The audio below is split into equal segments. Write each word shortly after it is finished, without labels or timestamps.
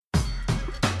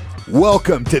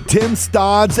Welcome to Tim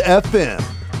Stodds FM,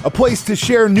 a place to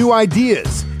share new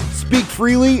ideas, speak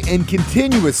freely, and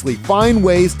continuously find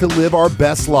ways to live our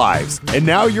best lives. And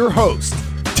now your host,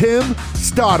 Tim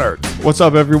Stoddard. What's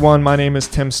up, everyone? My name is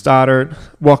Tim Stoddard.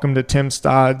 Welcome to Tim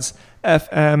Stodds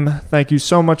FM. Thank you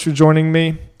so much for joining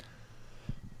me.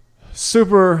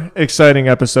 Super exciting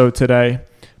episode today.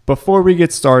 Before we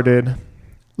get started,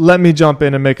 let me jump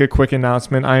in and make a quick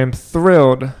announcement. I am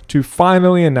thrilled to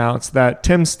finally announce that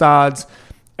Tim Stodds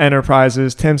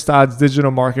Enterprises, Tim Stodds Digital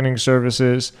Marketing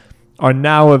Services are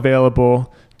now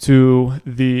available to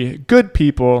the good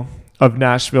people of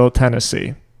Nashville,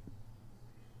 Tennessee.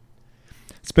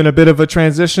 It's been a bit of a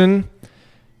transition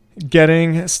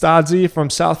getting Stoddsy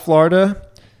from South Florida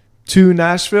to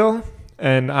Nashville,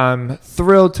 and I'm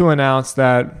thrilled to announce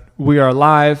that we are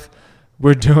live.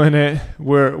 We're doing it.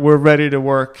 We're ready to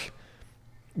work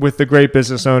with the great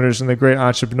business owners and the great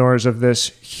entrepreneurs of this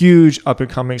huge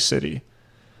up-and-coming city.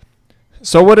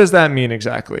 So what does that mean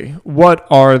exactly? What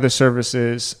are the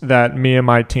services that me and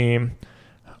my team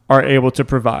are able to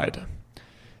provide?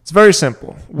 It's very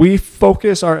simple. We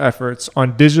focus our efforts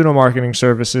on digital marketing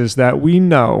services that we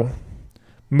know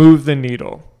move the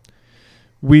needle.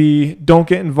 We don't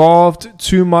get involved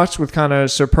too much with kind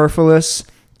of superfluous,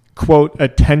 quote,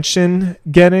 attention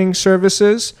getting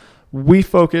services. We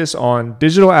focus on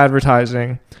digital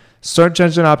advertising, search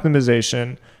engine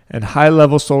optimization, and high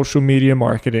level social media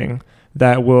marketing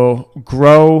that will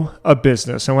grow a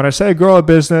business. And when I say grow a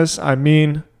business, I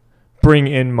mean bring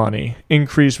in money,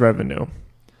 increase revenue.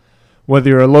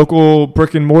 Whether you're a local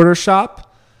brick and mortar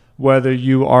shop, whether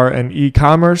you are an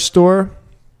e-commerce store,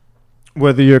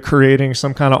 whether you're creating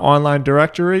some kind of online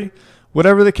directory,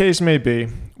 whatever the case may be,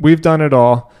 we've done it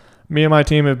all. Me and my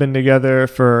team have been together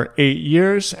for 8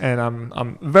 years, and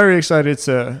I'm very excited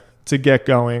to get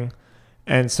going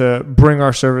and to bring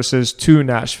our services to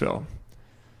Nashville.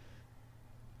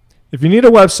 If you need a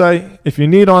website, if you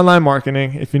need online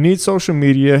marketing, if you need social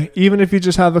media, even if you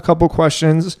just have a couple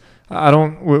questions,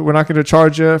 we're not going to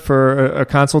charge you for a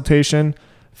consultation.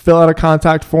 Fill out a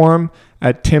contact form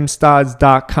at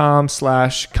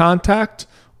timstodds.com/contact.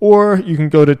 Or you can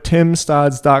go to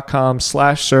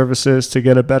timstodds.com/services to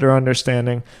get a better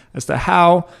understanding as to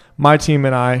how my team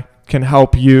and I can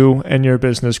help you and your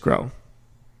business grow.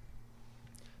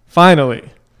 Finally,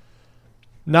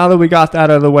 now that we got that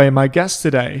out of the way, my guest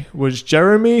today was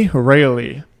Jeremy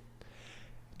Raley.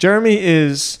 Jeremy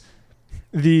is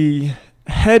the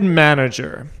head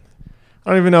manager.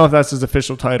 I don't even know if that's his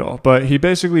official title, but he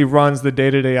basically runs the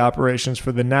day-to-day operations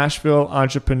for the Nashville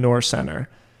Entrepreneur Center.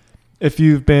 If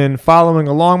you've been following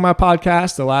along my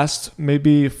podcast, the last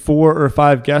maybe 4 or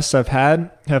 5 guests I've had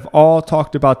have all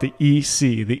talked about the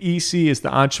EC. The EC is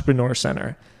the Entrepreneur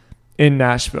Center in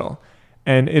Nashville.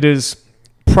 And it is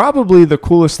probably the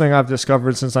coolest thing I've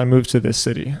discovered since I moved to this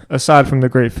city, aside from the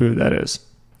great food that is,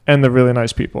 and the really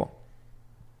nice people.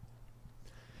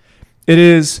 It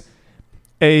is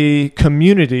a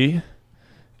community.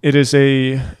 It is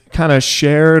a kind of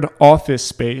shared office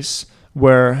space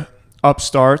where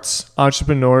upstarts,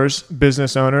 entrepreneurs,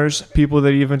 business owners, people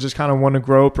that even just kind of want to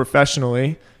grow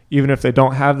professionally, even if they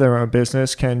don't have their own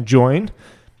business, can join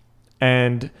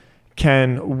and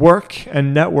can work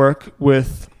and network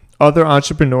with other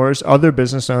entrepreneurs, other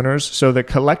business owners, so that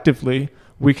collectively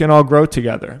we can all grow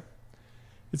together.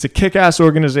 It's a kick-ass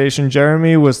organization.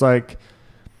 Jeremy was like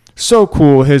so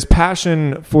cool. His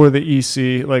passion for the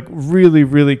EC really,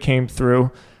 really came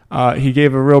through. He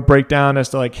gave a real breakdown as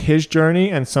to his journey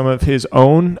and some of his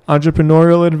own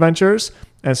entrepreneurial adventures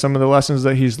and some of the lessons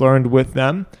that he's learned with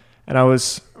them. And I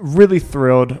was really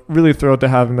thrilled to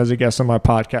have him as a guest on my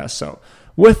podcast. So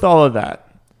with all of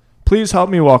that, please help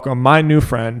me welcome my new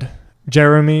friend,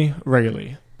 Jeremy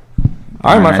Raley.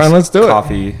 All right, my friend, let's do it.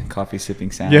 Coffee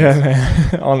sipping sounds. Yeah,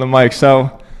 man, on the mic.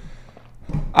 So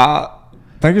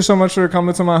thank you so much for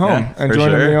coming to my home and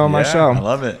joining me on my show. I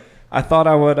love it. I thought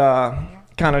I would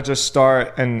kind of just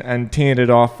start and teeing it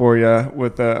off for you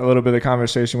with a little bit of the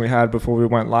conversation we had before we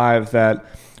went live, that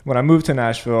when I moved to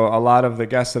Nashville, a lot of the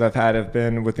guests that I've had have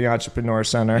been with the Entrepreneur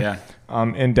Center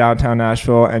in downtown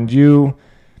Nashville. And you,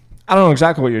 I don't know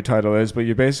exactly what your title is, but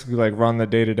you basically run the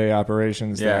day-to-day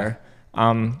operations there.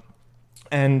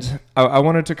 And I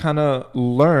wanted to kind of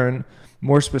learn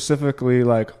more specifically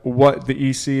what the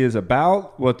EC is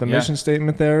about, what the mission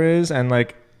statement there is, and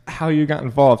how you got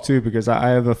involved too, because I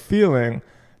have a feeling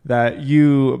that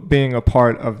you being a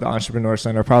part of the Entrepreneur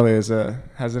Center probably has an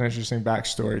interesting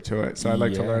backstory to it. So I'd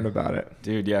like to learn about it.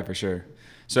 Dude, yeah, for sure.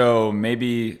 So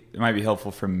maybe it might be helpful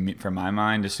for my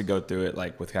mind just to go through it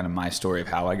with kind of my story of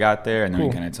how I got there, and then we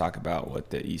kind of talk about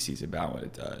what the EC is about, what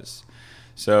it does.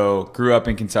 So grew up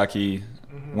in Kentucky,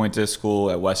 went to school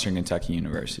at Western Kentucky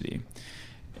University.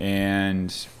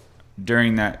 And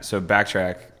during that, so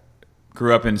backtrack,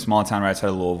 grew up in a small town right outside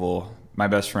of Louisville. My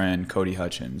best friend, Cody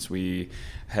Hutchins, we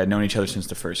had known each other since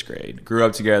the first grade. Grew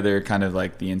up together, kind of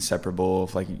like the inseparable,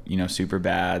 like, you know, super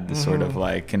bad, the sort of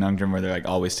like conundrum where they're like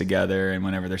always together. And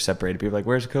whenever they're separated, people are like,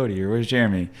 where's Cody or where's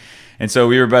Jeremy? And so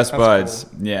we were best buds.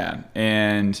 Cool. Yeah.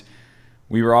 And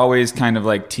we were always kind of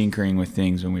like tinkering with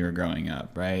things when we were growing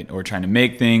up, right? Or trying to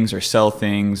make things or sell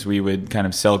things. We would kind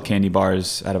of sell candy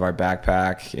bars out of our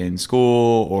backpack in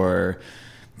school, or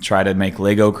try to make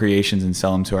Lego creations and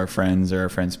sell them to our friends or our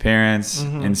friends' parents.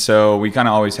 And so we kind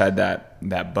of always had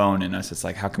that bone in us. It's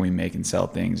like, how can we make and sell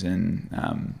things and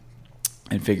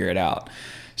figure it out?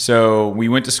 So we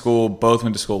both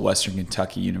went to school at Western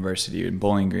Kentucky University in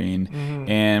Bowling Green,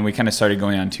 and we kind of started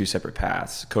going on two separate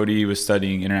paths. Cody was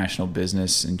studying international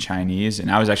business and Chinese,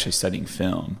 and I was actually studying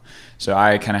film. So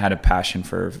I kind of had a passion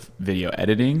for video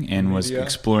editing and was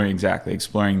exploring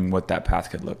what that path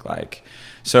could look like.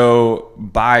 So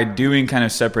by doing kind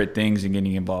of separate things and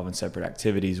getting involved in separate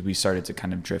activities, we started to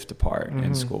kind of drift apart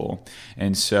in school.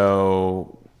 And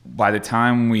so by the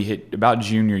time we hit about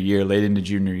junior year, late into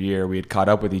junior year, we had caught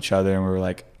up with each other, and we were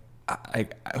like, I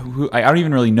don't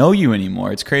even really know you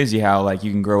anymore. It's crazy how like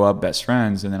you can grow up best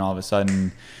friends and then all of a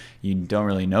sudden you don't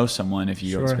really know someone if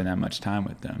you don't spend that much time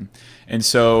with them. And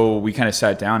so we kind of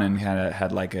sat down and kind of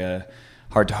had like a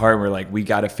heart to heart. We're like, we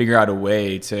got to figure out a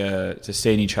way to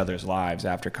stay in each other's lives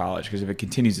after college, because if it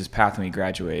continues this path when we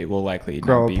graduate, we'll likely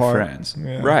not be friends.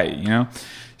 Right, you know?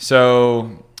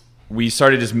 So we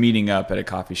started just meeting up at a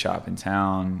coffee shop in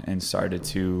town and started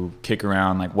to kick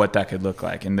around like what that could look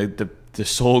like. And the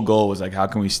sole goal was like, how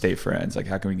can we stay friends? Like,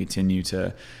 how can we continue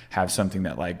to have something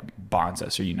that like bonds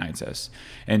us or unites us?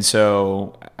 And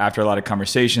so after a lot of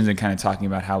conversations and kind of talking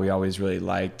about how we always really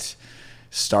liked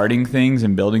starting things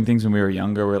and building things when we were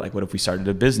younger, we're like, what if we started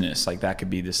a business? Like that could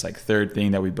be this like third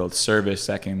thing that we both service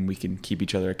that we can keep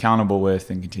each other accountable with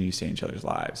and continue to stay in each other's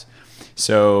lives.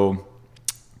 So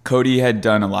Cody had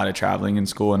done a lot of traveling in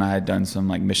school, and I had done some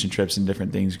like mission trips and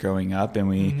different things growing up. And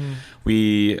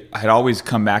we had always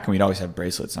come back, and we'd always have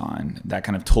bracelets on that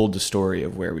kind of told the story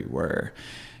of where we were.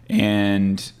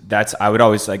 And I would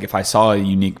always like, if I saw a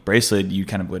unique bracelet, you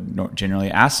kind of would generally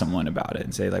ask someone about it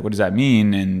and say like, what does that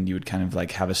mean? And you would kind of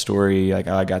like have a story like,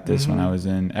 oh, I got this when I was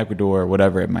in Ecuador or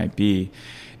whatever it might be.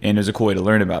 And it was a cool way to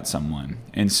learn about someone.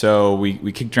 And so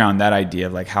we kicked around that idea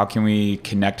of like, how can we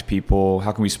connect people?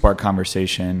 How can we spark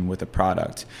conversation with a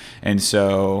product? And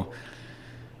so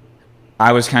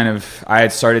I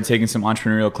had started taking some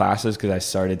entrepreneurial classes because I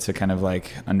started to kind of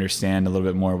like understand a little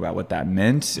bit more about what that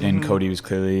meant. And Cody was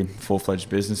clearly full-fledged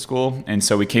business school. And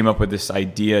so we came up with this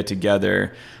idea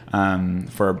together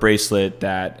for a bracelet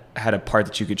that had a part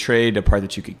that you could trade, a part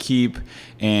that you could keep,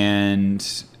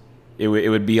 and it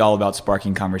would be all about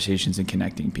sparking conversations and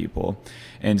connecting people.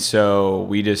 And so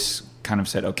we just kind of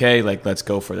said, okay, like, let's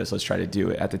go for this. Let's try to do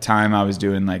it. At the time I was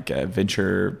doing like a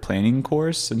venture planning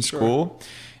course in school.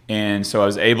 And so I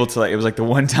was able to like, it was like the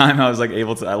one time I was like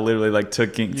able to, I literally like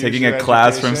taking a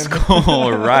class from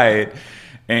school, right?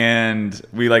 And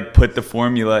we like put the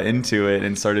formula into it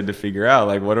and started to figure out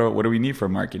like, what do we need for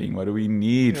marketing? What do we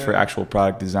need for actual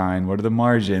product design? What are the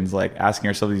margins? Like asking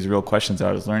ourselves these real questions that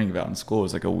I was learning about in school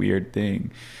was like a weird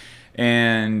thing.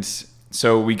 And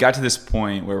so we got to this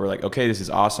point where we're like, okay, this is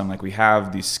awesome. Like we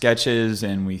have these sketches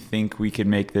and we think we could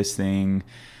make this thing.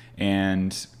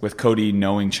 And with Cody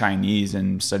knowing Chinese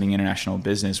and studying international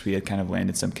business, we had kind of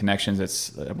landed some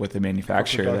connections with the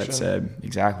manufacturer that said,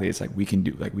 exactly, it's like we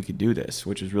could do this,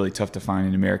 which is really tough to find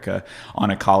in America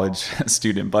on a college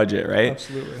student budget, right?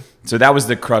 Absolutely. So that was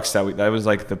the crux that was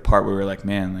like the part where we were like,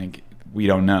 man, like we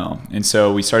don't know. And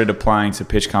so we started applying to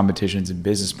pitch competitions and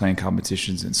business plan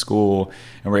competitions in school,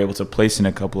 and we're able to place in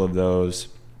a couple of those.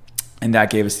 And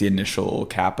that gave us the initial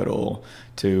capital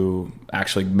to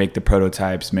actually make the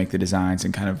prototypes, make the designs,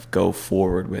 and kind of go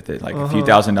forward with it, like a few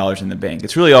 $1,000s in the bank.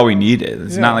 It's really all we needed.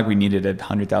 It's not like we needed a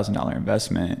 $100,000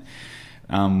 investment.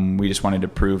 We just wanted to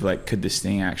prove, like, could this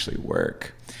thing actually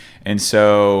work? And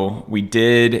so we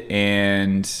did,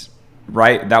 and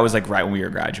that was like right when we were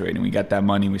graduating. We got that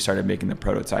money, we started making the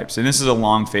prototypes. And this is a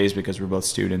long phase because we're both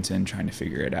students and trying to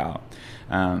figure it out.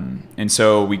 And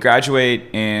so we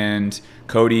graduate, and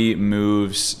Cody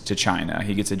moves to China.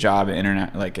 He gets a job at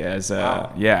internet, like he's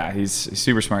a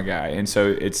super smart guy. And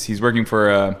so he's working for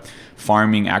a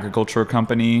farming agriculture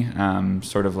company,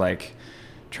 sort of like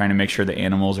trying to make sure the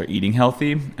animals are eating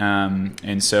healthy.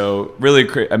 And so really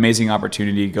amazing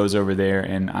opportunity, goes over there,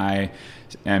 and I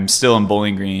am still in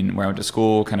Bowling Green where I went to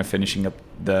school, kind of finishing up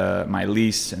my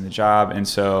lease and the job. And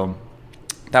so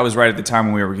that was right at the time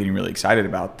when we were getting really excited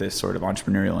about this sort of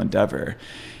entrepreneurial endeavor.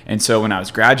 And so when I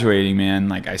was graduating, man,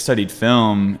 like I studied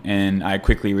film, and I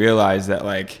quickly realized that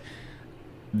like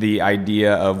the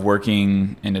idea of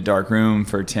working in a dark room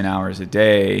for 10 hours a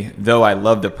day, though I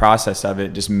loved the process of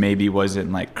it, just maybe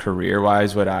wasn't like career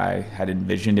wise what I had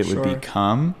envisioned it would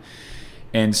become.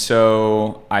 And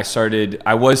so I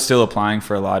was still applying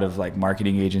for a lot of like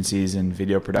marketing agencies and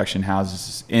video production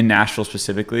houses in Nashville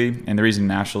specifically. And the reason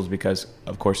Nashville is because,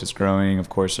 of course, it's growing. Of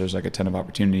course, there's like a ton of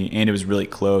opportunity, and it was really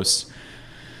close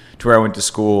to where I went to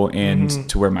school and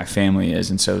to where my family is.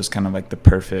 And so it was kind of like the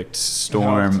perfect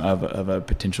storm of a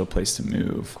potential place to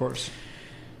move. Of course.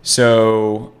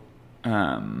 So,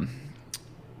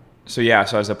 so I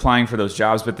was applying for those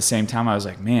jobs, but at the same time I was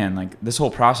like, man, like this whole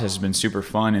process has been super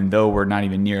fun. And though we're not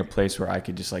even near a place where I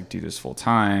could just like do this full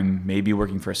time, maybe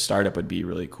working for a startup would be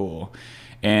really cool.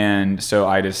 And so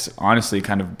I just honestly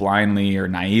kind of blindly or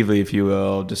naively, if you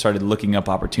will, just started looking up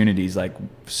opportunities like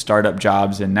startup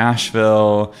jobs in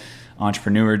Nashville,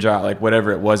 entrepreneur job, like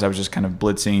whatever it was. I was just kind of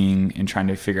blitzing and trying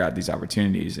to figure out these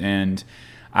opportunities. And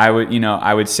I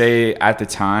would say at the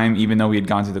time, even though we had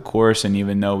gone through the course and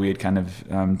even though we had kind of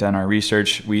done our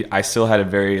research, I still had a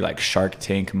very like Shark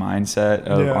Tank mindset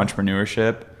of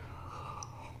entrepreneurship,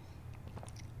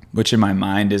 which in my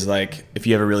mind is like, if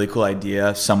you have a really cool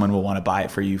idea, someone will want to buy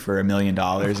it for you for $1 million,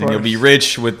 and you'll be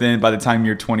rich by the time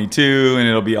you're 22, and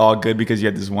it'll be all good because you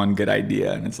had this one good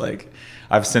idea. And it's like,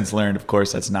 I've since learned, of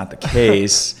course, that's not the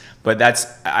case, but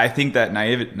I think that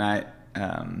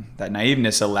that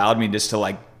naiveness allowed me just to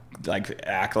like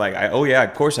act like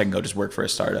of course I can go just work for a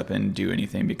startup and do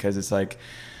anything, because it's like,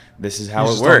 this is how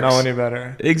it works. Don't know any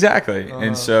better. Exactly.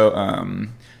 And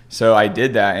so I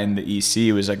did that, and the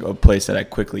EC was like a place that I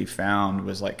quickly found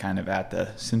was like kind of at the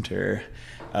center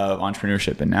of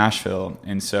entrepreneurship in Nashville.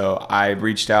 And so I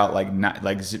reached out like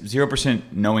 0%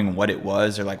 knowing what it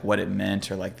was or like what it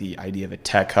meant or like the idea of a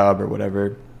tech hub or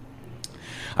whatever.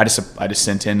 I just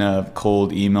sent in a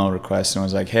cold email request and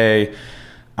was like, hey,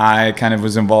 I kind of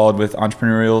was involved with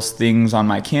entrepreneurial things on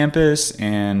my campus,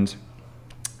 and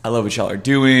I love what y'all are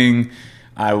doing.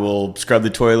 I will scrub the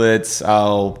toilets.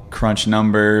 I'll crunch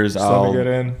numbers. Let me get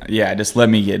in. Yeah, just let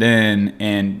me get in.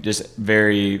 And just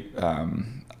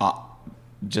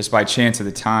just by chance at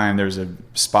the time, there was a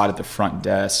spot at the front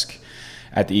desk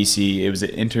at the EC. It was an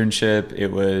internship.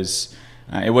 It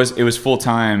was full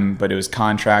time, but it was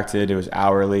contracted. It was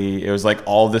hourly. It was like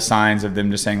all the signs of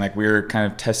them just saying like, we were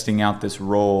kind of testing out this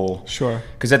role. Sure.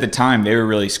 Because at the time they were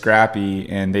really scrappy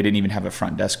and they didn't even have a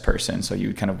front desk person. So you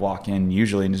would kind of walk in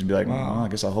usually and just be like, wow. Well, I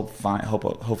guess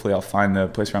hopefully I'll find the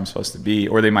place where I'm supposed to be.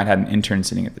 Or they might have an intern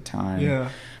sitting at the time. Yeah.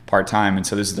 Part-time. And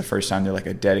so this is the first time they're like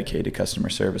a dedicated customer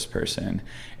service person.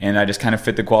 And I just kind of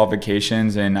fit the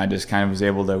qualifications, and I just kind of was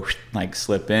able to like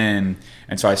slip in.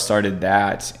 And so I started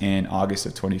that in August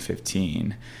of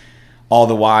 2015. All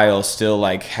the while still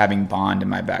like having Bond in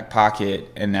my back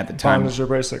pocket. And at the time, Bond is your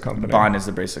bracelet company. Bond is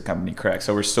the bracelet company, correct.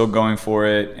 So we're still going for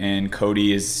it. And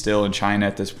Cody is still in China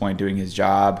at this point doing his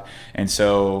job. And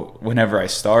so whenever I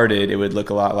started, it would look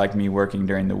a lot like me working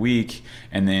during the week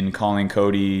and then calling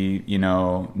Cody,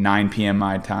 9 p.m.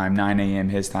 my time, 9 a.m.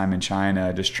 his time in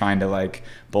China, just trying to like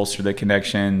bolster the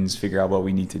connections, figure out what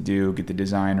we need to do, get the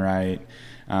design right,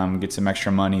 get some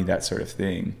extra money, that sort of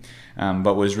thing. But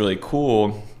what was really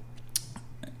cool,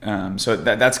 so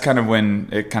that's kind of when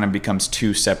it kind of becomes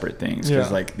two separate things,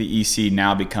 because like the EC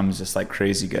now becomes this like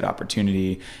crazy good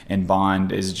opportunity, and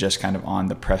Bond is just kind of on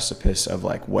the precipice of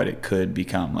like what it could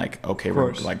become. Like, okay,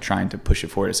 we're like trying to push it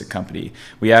forward as a company.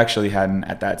 We actually hadn't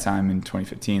at that time in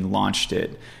 2015 launched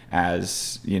it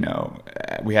as,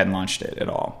 we hadn't launched it at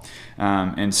all.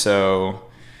 And so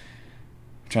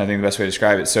I'm trying to think of the best way to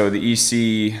describe it. So the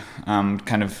EC,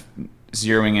 kind of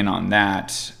zeroing in on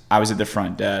that, I was at the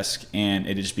front desk, and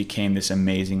it just became this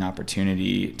amazing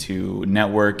opportunity to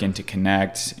network and to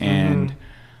connect. And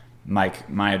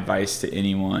my advice to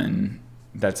anyone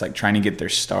that's like trying to get their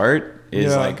start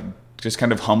is like, just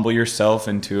kind of humble yourself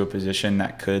into a position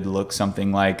that could look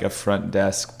something like a front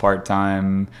desk,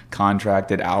 part-time,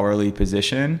 contracted, hourly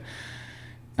position,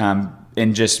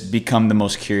 and just become the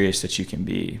most curious that you can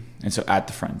be. And so at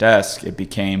the front desk, it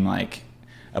became like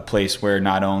a place where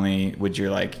not only would you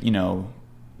like,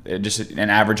 just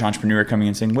an average entrepreneur coming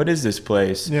in saying, what is this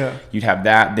place? Yeah. You'd have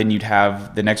that. Then you'd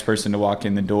have the next person to walk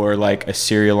in the door, like a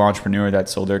serial entrepreneur that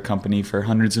sold their company for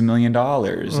hundreds of $millions.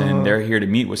 And they're here to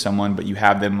meet with someone, but you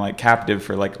have them like captive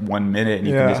for like 1 minute, and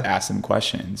you can just ask them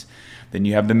questions. Then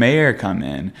you have the mayor come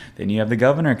in. Then you have the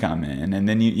governor come in. And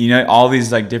then, all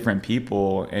these like different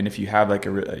people. And if you have like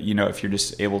if you're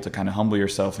just able to kind of humble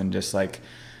yourself and just like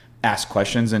ask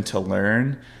questions and to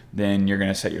learn, then you're going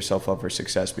to set yourself up for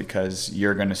success, because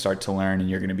you're going to start to learn and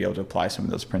you're going to be able to apply some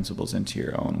of those principles into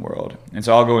your own world. And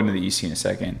so I'll go into the EC in a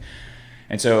second.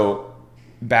 And so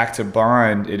back to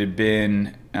Bond, it had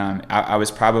been, I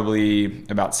was probably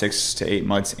about 6 to 8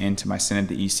 months into my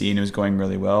stint at the EC, and it was going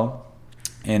really well.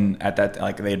 And at that,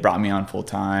 like, they had brought me on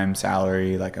full-time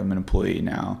salary, like I'm an employee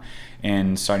now,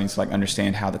 and starting to like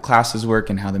understand how the classes work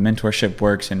and how the mentorship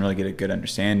works and really get a good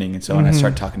understanding. And so when I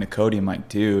started talking to Cody, I'm like,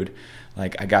 dude,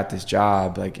 like, I got this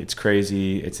job, like, it's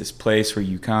crazy. It's this place where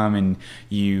you come and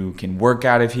you can work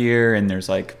out of here, and there's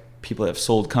like people that have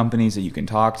sold companies that you can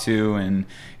talk to and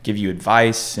give you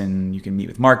advice, and you can meet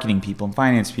with marketing people and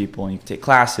finance people, and you can take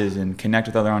classes and connect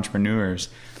with other entrepreneurs.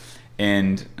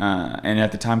 And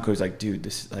at the time, Cody's like, dude,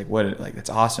 this is like, what, like, that's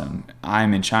awesome.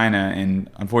 I'm in China, and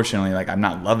unfortunately, like, I'm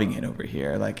not loving it over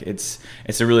here. Like, it's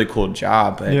a really cool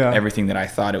job, but everything that I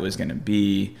thought it was going to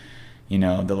be, you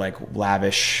know, the like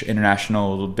lavish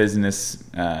international business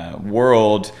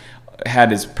world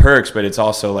had its perks, but it's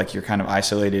also like you're kind of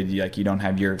isolated. Like, you don't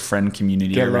have your friend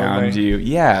community around you.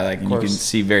 Yeah, like, and you can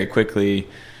see very quickly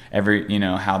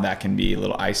how that can be a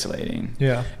little isolating.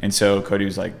 Yeah. And so Cody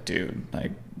was like, dude,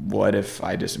 like, what if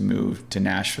I just moved to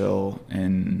Nashville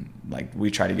and like we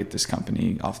try to get this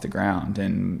company off the ground,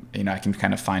 and you know, I can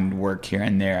kind of find work here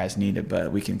and there as needed,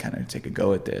 but we can kind of take a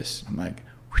go at this. I'm like,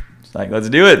 let's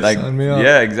do it. Like,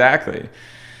 yeah, exactly.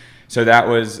 So that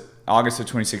was August of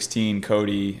 2016.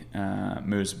 Cody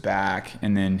moves back,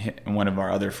 and then one of our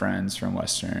other friends from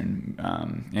Western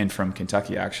and from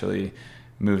Kentucky actually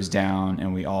moves down,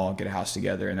 and we all get a house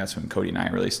together. And that's when Cody and I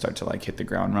really start to like hit the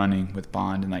ground running with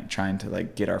Bond, and like trying to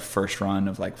like get our first run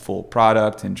of like full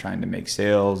product and trying to make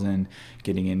sales and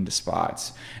getting into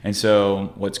spots. And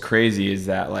so what's crazy is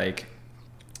that, like,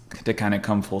 to kind of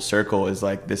come full circle, is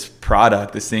like this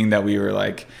product, this thing that we were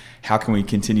like, how can we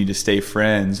continue to stay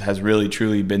friends, has really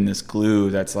truly been this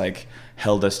glue that's like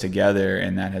held us together,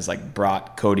 and that has like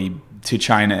brought Cody to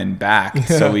China and back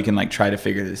so we can like try to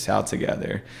figure this out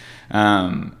together.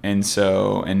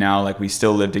 And now like we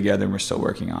still live together and we're still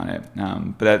working on it.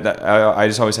 But I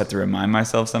just always have to remind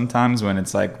myself sometimes when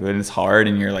it's hard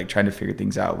and you're like trying to figure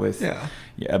things out with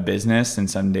a business, and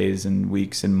some days and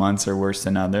weeks and months are worse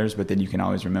than others, but then you can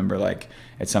always remember, like,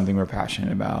 it's something we're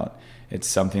passionate about. It's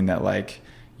something that like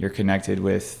you're connected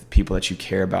with people that you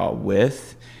care about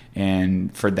with.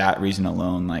 And for that reason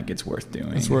alone, like, it's worth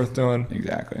doing. It's worth doing.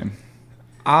 Exactly.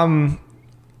 I'm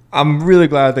really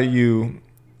glad that you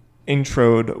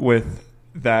introed with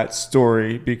that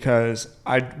story, because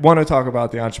I want to talk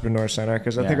about the Entrepreneur Center,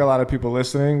 because I think a lot of people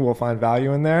listening will find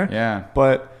value in there. Yeah.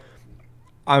 But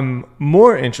I'm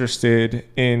more interested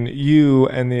in you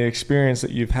and the experience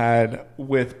that you've had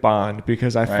with Bond,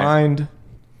 because I find...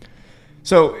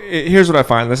 So here's what I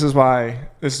find. This is why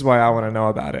I want to know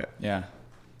about it. Yeah.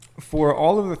 For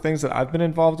all of the things that I've been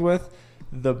involved with,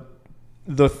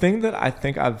 the thing that I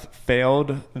think I've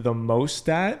failed the most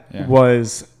at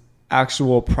was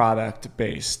actual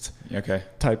product-based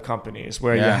type companies,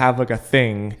 where you have like a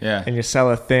thing and you sell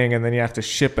a thing, and then you have to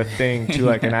ship a thing to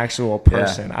like an actual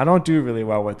person. I don't do really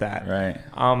well with that. Right.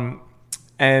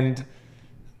 And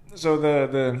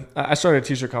so I started a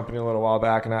t-shirt company a little while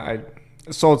back, and I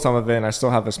sold some of it, and I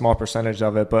still have a small percentage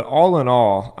of it. But all in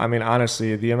all, I mean,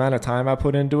 honestly, the amount of time I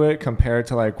put into it compared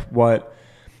to like what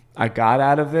I got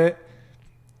out of it,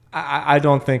 I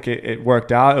don't think it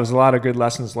worked out. It was a lot of good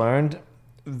lessons learned.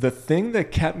 The thing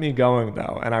that kept me going,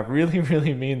 though, and I really,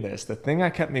 really mean this, the thing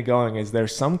that kept me going is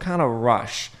there's some kind of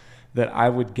rush that I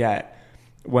would get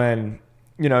when,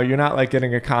 you know, you're not like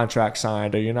getting a contract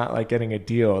signed, or you're not like getting a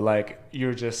deal, like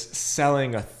you're just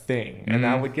selling a thing. And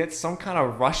I would get some kind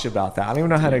of rush about that. I don't even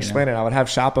know how to explain it. I would have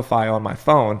Shopify on my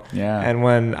phone. Yeah. And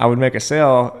when I would make a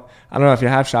sale, I don't know if you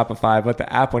have Shopify, but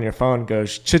the app on your phone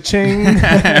goes cha-ching.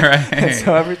 And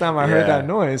so every time I heard that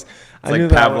noise, it's like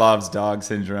Pavlov's dog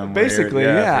syndrome. Basically,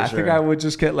 I think I would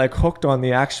just get like hooked on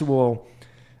the actual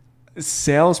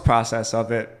sales process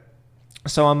of it.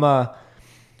 So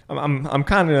I'm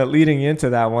kind of leading into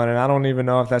that one, and I don't even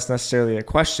know if that's necessarily a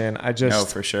question. No,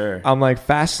 for sure. I'm like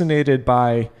fascinated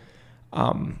by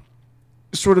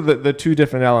sort of the two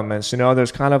different elements. You know,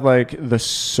 there's kind of like the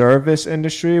service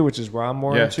industry, which is where I'm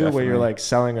more into, definitely. Where you're like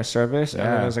selling a service, and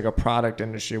then there's like a product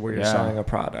industry where you're selling a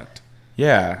product.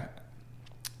 Yeah.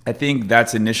 I think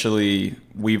that's initially,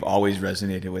 we've always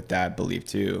resonated with that belief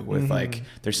too, with like,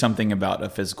 there's something about a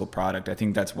physical product. I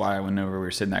think that's why whenever we were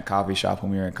sitting in that coffee shop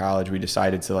when we were in college, we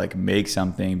decided to like make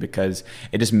something because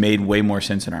it just made way more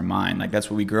sense in our mind. Like that's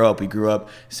what we grew up. We grew up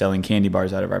selling candy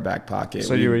bars out of our back pocket.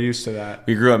 So you were used to that.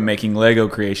 We grew up making Lego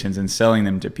creations and selling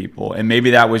them to people. And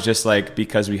maybe that was just like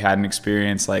because we hadn't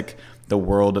experienced like the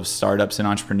world of startups and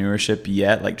entrepreneurship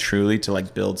yet, like truly to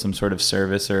like build some sort of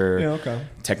service or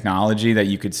technology that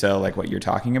you could sell like what you're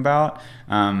talking about.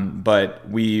 But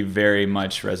we very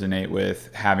much resonate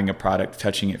with having a product,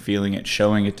 touching it, feeling it,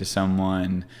 showing it to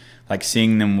someone, like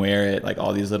seeing them wear it, like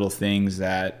all these little things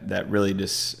that really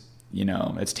just, you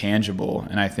know, it's tangible.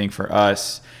 And I think for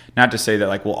us, not to say that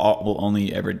like we'll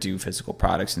only ever do physical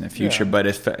products in the future, but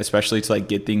especially to like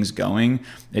get things going,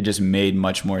 it just made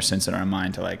much more sense in our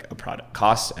mind to like a product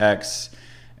costs X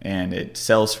and it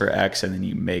sells for X, and then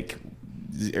you make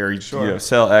or you know,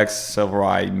 sell X, sell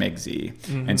Y, make Z.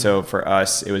 And so for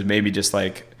us, it was maybe just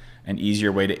like an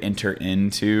easier way to enter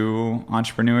into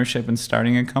entrepreneurship and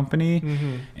starting a company.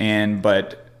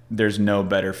 But there's no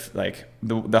better, like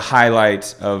the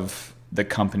highlight of the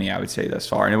company, I would say thus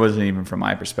far, and it wasn't even from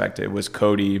my perspective, was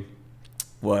Cody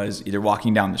was either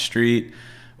walking down the street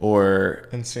or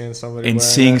seeing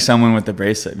someone with the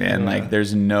bracelet, man. Like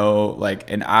there's no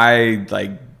like, and I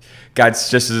like got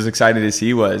just as excited as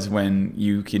he was when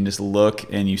you can just look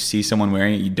and you see someone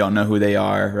wearing it. You don't know who they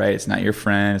are, right? It's not your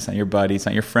friend, it's not your buddy, it's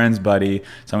not your friend's buddy.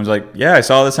 Someone's like, yeah, I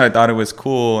saw this and I thought it was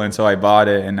cool, and so I bought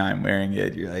it and now I'm wearing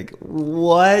it. You're like,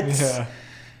 what? Yeah.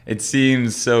 It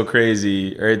seems so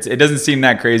crazy, or it doesn't seem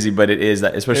that crazy, but it is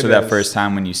that, especially that first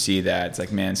time when you see that, it's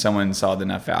like, man, someone saw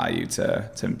enough value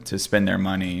to spend their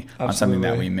money on something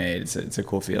that we made. It's a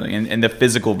cool feeling, and the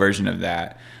physical version of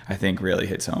that, I think, really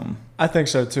hits home. I think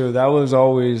so too. That was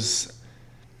always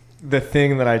the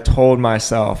thing that I told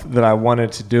myself that I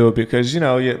wanted to do, because, you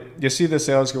know, you see the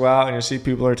sales go out and you see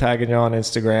people are tagging you on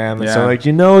Instagram. And so like,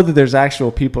 you know that there's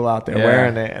actual people out there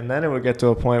wearing it. And then it would get to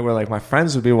a point where like my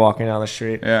friends would be walking down the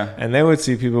street and they would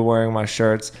see people wearing my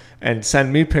shirts and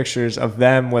send me pictures of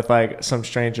them with like some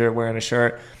stranger wearing a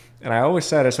shirt. And I always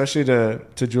said, especially to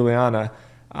Juliana,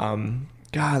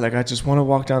 God, like I just want to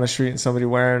walk down the street and somebody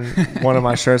wearing one of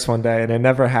my shirts one day, and it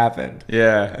never happened.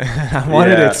 I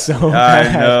wanted it so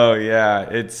bad. I know,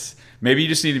 it's maybe you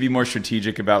just need to be more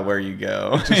strategic about where you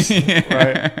go.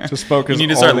 Just focus. You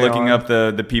need to start looking up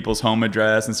the people's home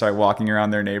address and start walking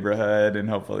around their neighborhood, and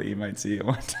hopefully you might see it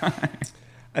one time.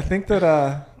 I think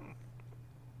that's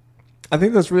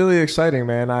really exciting,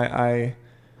 man.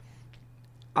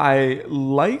 I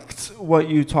liked what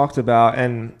you talked about,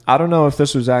 and I don't know if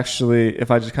this was actually,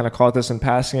 if I just kind of caught this in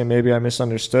passing and maybe I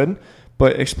misunderstood,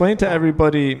 but explain to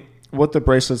everybody what the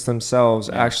bracelets themselves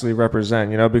actually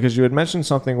represent, you know, because you had mentioned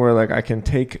something where like I can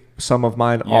take some of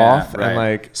mine off and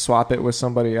like swap it with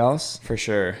somebody else. For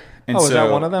sure. And is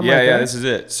that one of them? Yeah, this is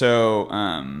it. So,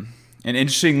 and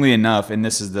interestingly enough, and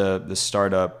this is the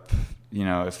startup, you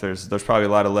know, if there's probably a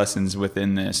lot of lessons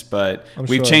within this, but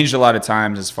we've changed a lot of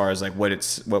times as far as like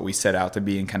what we set out to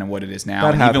be and kind of what it is now,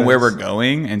 and even where we're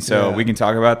going. And so we can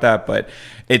talk about that, but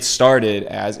it started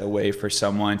as a way for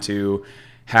someone to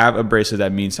have a bracelet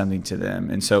that means something to them.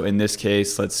 And so in this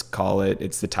case, let's call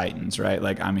it's the Titans, right?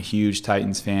 Like I'm a huge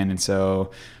Titans fan. And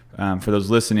so for those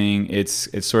listening,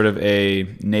 it's sort of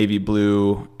a navy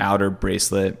blue outer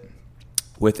bracelet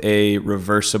with a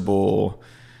reversible,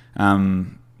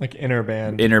 like inner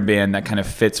band that kind of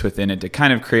fits within it to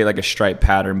kind of create like a stripe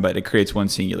pattern, but it creates one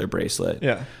singular bracelet.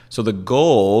 Yeah. So the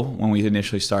goal when we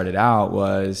initially started out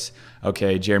was,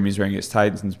 okay, Jeremy's wearing his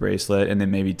Titans bracelet, and then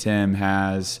maybe Tim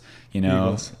has, you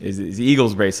know, his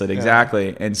Eagles bracelet.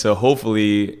 Exactly. And so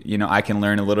hopefully, you know, I can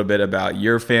learn a little bit about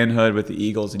your fanhood with the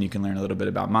Eagles, and you can learn a little bit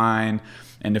about mine.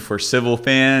 And if we're civil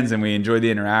fans and we enjoy the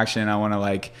interaction, I want to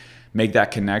like make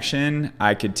that connection,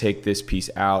 I could take this piece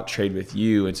out, trade with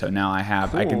you. And so now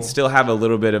I can still have a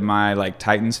little bit of my like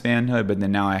Titans fanhood, but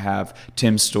then now I have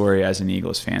Tim's story as an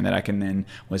Eagles fan that I can then,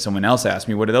 when someone else asks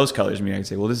me, what do those colors mean? I can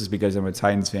say, well, this is because I'm a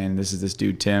Titans fan. This is this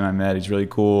dude, Tim, I met. He's really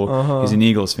cool. He's an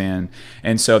Eagles fan.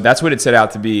 And so that's what it set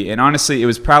out to be. And honestly, it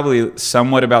was probably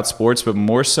somewhat about sports, but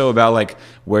more so about like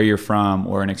where you're from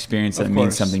or an experience that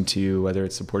means something to you, whether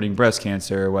it's supporting breast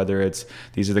cancer, whether it's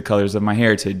these are the colors of my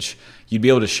heritage. You'd be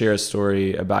able to share a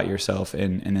story about yourself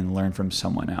and then learn from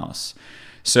someone else.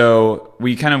 So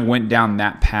we kind of went down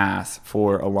that path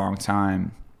for a long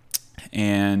time.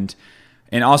 And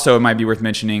also it might be worth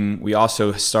mentioning, we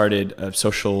also started a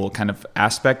social kind of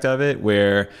aspect of it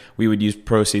where we would use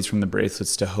proceeds from the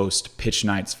bracelets to host pitch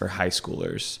nights for high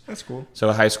schoolers. That's cool. So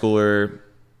a high schooler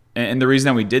And the reason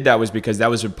that we did that was because that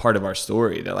was a part of our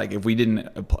story, that like if we didn't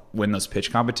win those pitch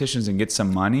competitions and get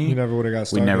some money, You never would have got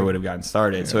started. we never would have gotten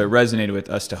started. Yeah. So it resonated with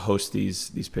us to host these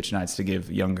pitch nights to give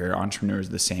younger entrepreneurs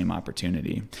the same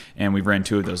opportunity. And we've ran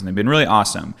 2 of those and they've been really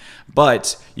awesome.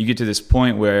 But you get to this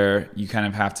point where you kind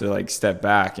of have to like step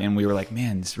back, and we were like,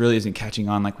 man, this really isn't catching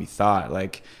on like we thought.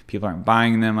 Like people aren't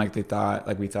buying them like we thought.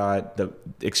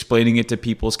 Explaining it to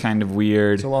people is kind of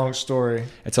weird. It's a long story.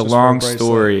 It's a long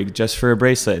story just for a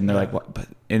bracelet. And they're Yeah. like, what? But,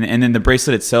 and then the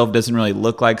bracelet itself doesn't really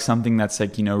look like something that's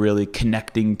like, you know, really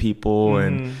connecting people.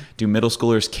 And do middle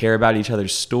schoolers care about each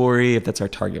other's story if that's our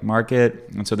target market?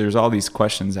 And so there's all these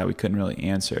questions that we couldn't really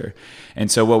answer.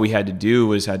 And so what we had to do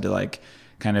was had to like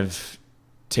kind of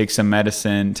take some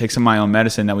of my own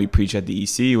medicine that we preach at the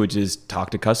EC, which is talk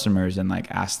to customers and like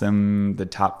ask them the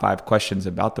top 5 questions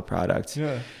about the product.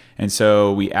 Yeah. And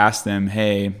so we asked them,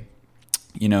 hey,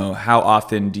 you know, how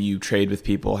often do you trade with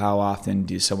people? How often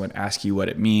does someone ask you what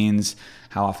it means?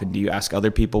 How often do you ask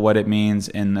other people what it means?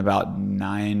 And about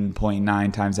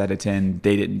 9.9 times out of 10,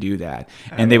 they didn't do that.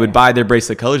 And they would buy their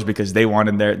bracelet colors because they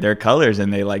wanted their colors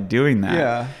and they liked doing that.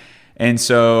 Yeah. And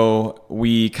so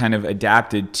we kind of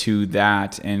adapted to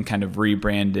that and kind of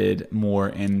rebranded more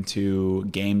into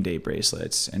game day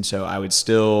bracelets. And so it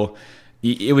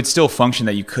would still function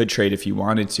that you could trade if you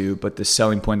wanted to, but the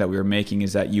selling point that we were making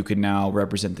is that you could now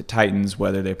represent the Titans,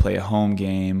 whether they play a home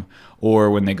game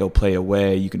or when they go play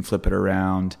away, you can flip it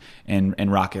around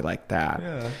and rock it like that.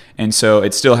 Yeah. And so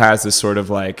it still has this sort of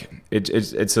like,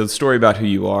 it's a story about who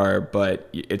you are, but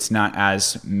it's not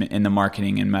as, in the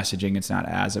marketing and messaging, it's not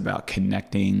as about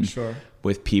connecting Sure.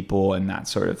 with people and that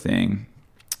sort of thing.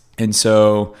 And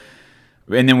so,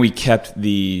 and then we kept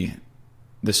the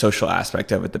social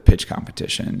aspect of it, the pitch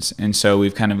competitions. And so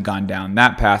we've kind of gone down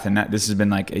that path, and this has been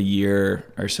like a year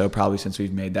or so probably since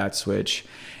we've made that switch.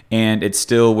 And it's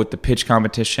still with the pitch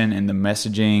competition and the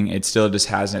messaging, it still just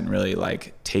hasn't really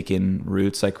like taken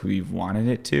roots like we've wanted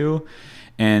it to.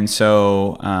 And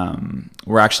so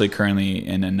we're actually currently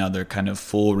in another kind of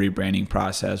full rebranding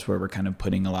process where we're kind of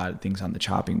putting a lot of things on the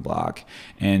chopping block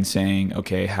and saying,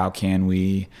 okay, how can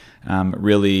we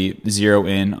really zero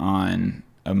in on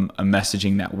a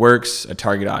messaging that works, a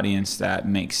target audience that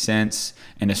makes sense,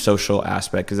 and a social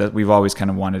aspect, because we've always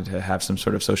kind of wanted to have some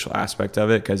sort of social aspect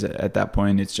of it, because at that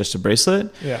point it's just a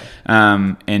bracelet. Yeah.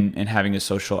 And having a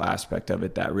social aspect of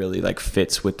it that really like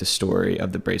fits with the story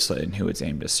of the bracelet and who it's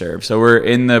aimed to serve. So we're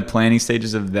in the planning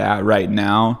stages of that right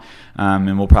now,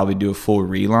 and we'll probably do a full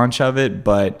relaunch of it,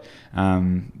 but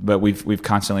we've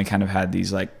constantly kind of had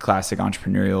these like classic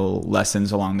entrepreneurial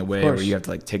lessons along the way where you have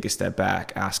to like take a step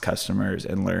back, ask customers,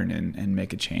 and learn and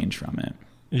make a change from it.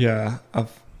 Yeah,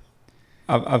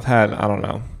 I've had, I don't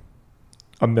know,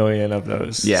 1 million of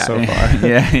those so far.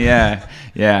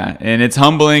 yeah. And it's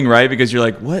humbling, right? Because you're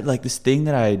like, what? Like this thing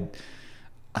that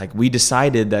we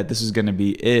decided that this was going to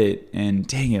be it, and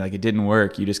dang it, like it didn't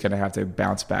work. You just kind of have to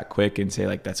bounce back quick and say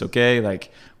like, that's okay.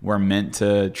 Like we're meant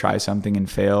to try something and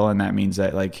fail. And that means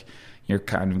that like you're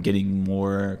kind of getting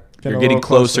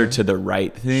closer to the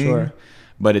right thing. Sure.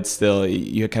 But it's still,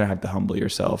 you kind of have to humble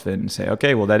yourself and say,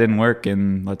 okay, well that didn't work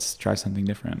and let's try something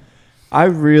different. I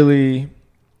really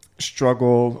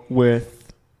struggle a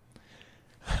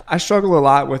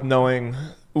lot with knowing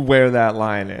where that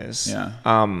line is.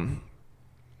 Yeah.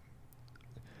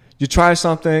 You try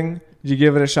something, you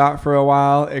give it a shot for a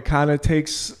while, it kind of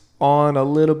takes on a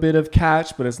little bit of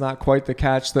catch, but it's not quite the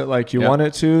catch that like you want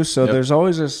it to. So there's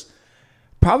always this,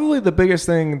 probably the biggest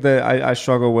thing that I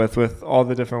struggle with all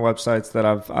the different websites that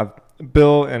I've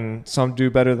built, and some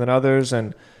do better than others,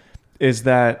 and is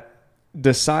that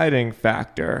deciding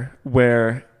factor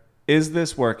where, is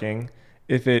this working?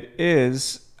 If it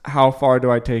is, how far do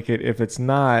I take it? If it's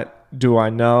not, do I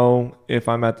know if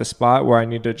I'm at the spot where I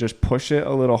need to just push it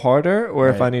a little harder, or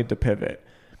if I need to pivot?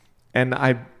 And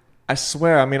I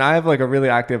swear, I mean, I have like a really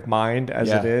active mind as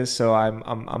it is. So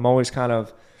I'm always kind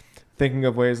of thinking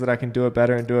of ways that I can do it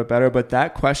better. But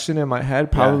that question in my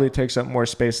head probably takes up more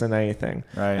space than anything.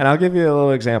 Right. And I'll give you a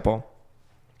little example.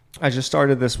 I just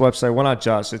started this website. Well, not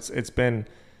just, this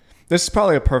is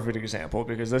probably a perfect example,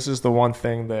 because this is the one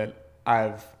thing that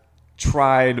I've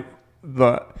tried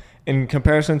in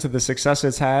comparison to the success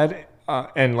it's had,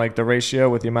 and like the ratio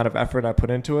with the amount of effort I put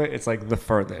into it, it's like the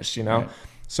furthest, you know? Right.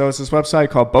 So it's this website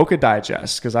called Boca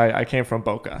Digest, because I came from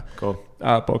Boca. Cool.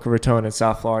 Boca Raton in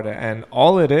South Florida. And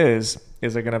all it is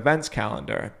like an events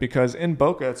calendar, because in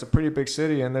Boca, it's a pretty big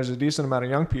city and there's a decent amount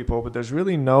of young people, but there's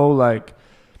really no like,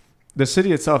 the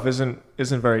city itself isn't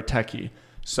very techy.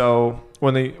 So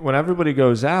when everybody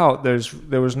goes out,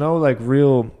 there was no like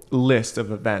real list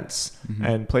of events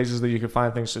and places that you could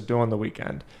find things to do on the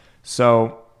weekend.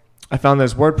 So I found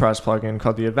this WordPress plugin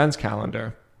called the Events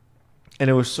Calendar. And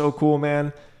it was so cool,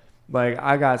 man. Like,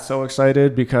 I got so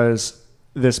excited because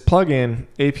this plugin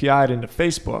API'd into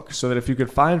Facebook, so that if you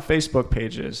could find Facebook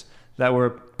pages that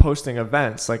were posting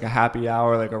events, like a happy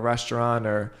hour, like a restaurant,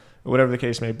 or whatever the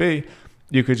case may be,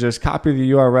 you could just copy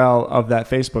the URL of that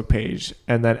Facebook page.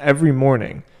 And then every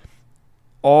morning,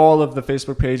 all of the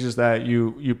Facebook pages that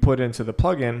you put into the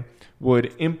plugin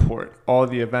would import all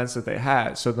the events that they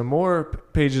had. So the more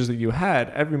pages that you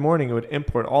had, every morning it would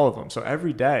import all of them. So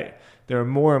every day there are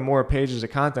more and more pages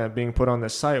of content being put on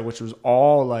this site, which was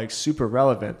all like super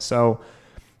relevant. So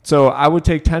I would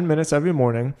take 10 minutes every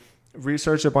morning,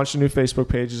 research a bunch of new Facebook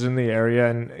pages in the area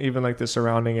and even like the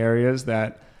surrounding areas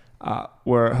that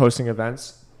were hosting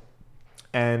events.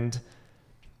 And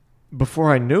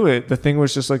before I knew it, the thing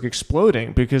was just like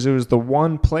exploding, because it was the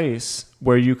one place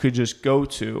where you could just go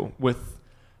to with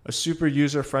a super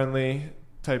user-friendly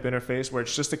type interface where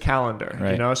it's just a calendar,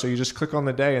 right. You know? So you just click on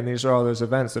the day and these are all those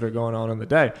events that are going on in the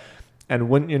day. And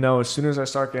wouldn't you know, as soon as I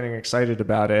start getting excited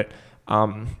about it,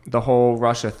 the whole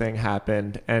Russia thing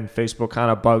happened and Facebook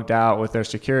kind of bugged out with their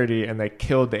security and they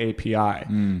killed the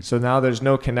API. So now there's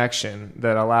no connection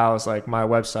that allows like my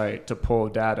website to pull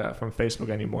data from Facebook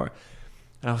anymore.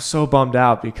 And I was so bummed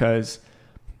out, because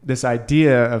this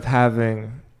idea of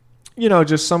having, you know,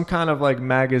 just some kind of like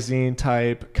magazine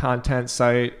type content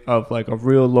site of like a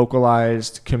real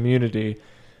localized community,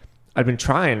 I've been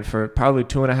trying for probably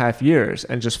 2.5 years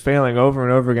and just failing over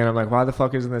and over again. I'm like, why the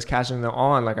fuck isn't this catching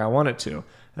on like I want it to?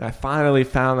 And I finally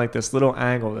found like this little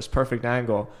angle, this perfect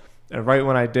angle. And right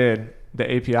when I did,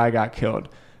 the API got killed.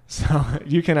 So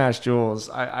you can ask Jules.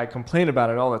 I complain about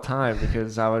it all the time,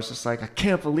 because I was just like, I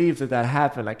can't believe that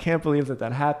happened. I can't believe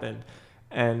that happened.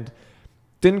 And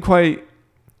didn't quite,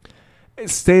 it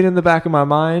stayed in the back of my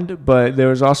mind, but there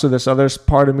was also this other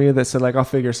part of me that said like, I'll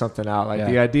figure something out. Like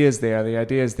the idea is there.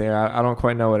 I don't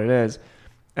quite know what it is.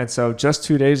 And so just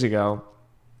 2 days ago,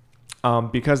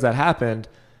 because that happened,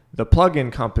 the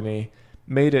plugin company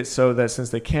made it so that since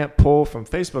they can't pull from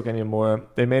Facebook anymore,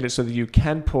 they made it so that you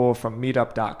can pull from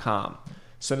meetup.com.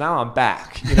 So now I'm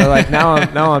back, you know, like now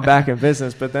I'm back in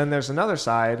business. But then there's another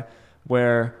side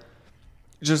where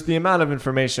just the amount of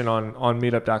information on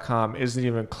meetup.com isn't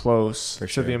even close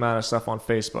to the amount of stuff on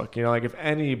Facebook. You know, like if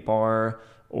any bar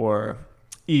or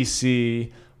EC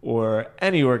or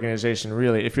any organization,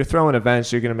 really, if you're throwing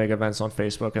events, you're going to make events on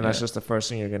Facebook, and that's just the first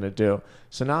thing you're going to do.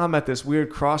 So now I'm at this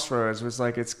weird crossroads. It's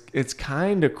like, it's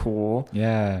kind of cool,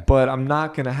 but I'm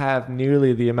not going to have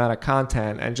nearly the amount of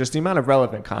content and just the amount of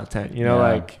relevant content, you know,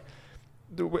 like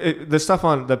the stuff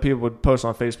that people would post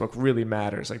on Facebook really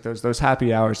matters, like those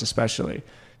happy hours especially.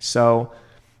 So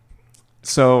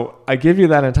I give you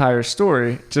that entire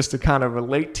story just to kind of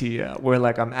relate to you, where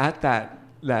like I'm at that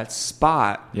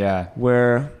spot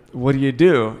where what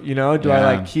do? You know, do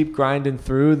I like keep grinding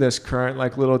through this current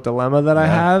like little dilemma that I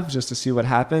have just to see what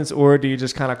happens, or do you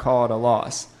just kind of call it a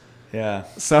loss? Yeah.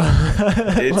 So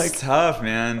it's like, tough,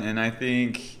 man. And I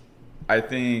think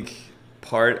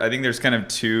there's kind of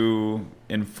two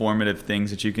informative things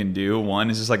that you can do.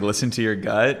 One is just like listen to your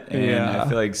gut, and I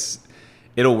feel like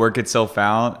it'll work itself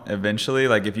out eventually.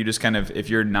 Like if you just if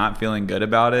you're not feeling good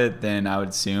about it, then I would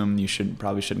assume you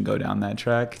probably shouldn't go down that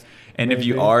track. And maybe. If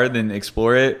you are, then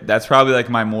explore it. That's probably like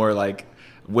my more like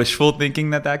wishful thinking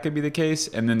that could be the case.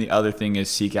 And then the other thing is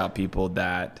seek out people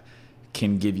that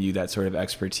can give you that sort of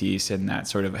expertise and that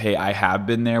sort of, hey, I have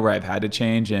been there where I've had to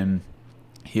change, and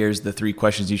here's the 3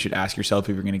 questions you should ask yourself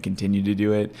if you're going to continue to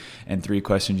do it, and 3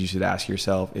 questions you should ask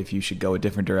yourself if you should go a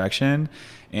different direction,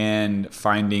 and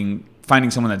finding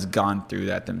someone that's gone through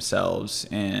that themselves.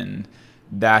 And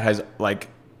that has like,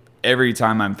 every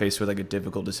time I'm faced with like a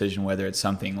difficult decision, whether it's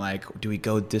something like, do we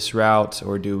go this route,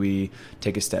 or do we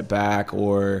take a step back,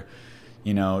 or,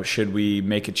 you know, should we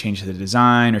make a change to the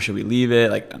design, or should we leave it?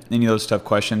 Like any of those tough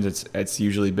questions, it's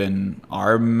usually been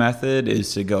our method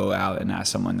is to go out and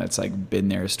ask someone that's like been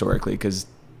there historically, because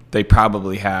they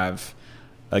probably have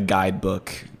a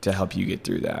guidebook to help you get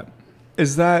through that.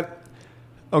 Is that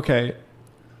okay?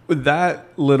 That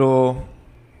little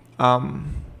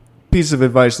piece of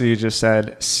advice that you just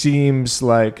said seems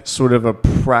like sort of a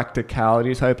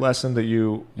practicality type lesson that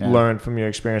you learned from your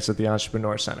experience at the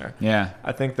Entrepreneur Center. Yeah.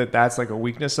 I think that's like a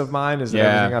weakness of mine, is that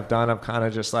everything I've done, I've kind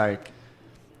of just like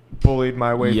bullied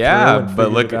my way through. Yeah,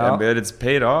 but look, I bet it's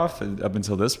paid off up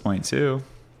until this point too.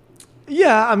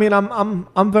 Yeah, I mean,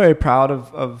 I'm very proud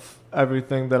of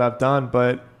everything that I've done,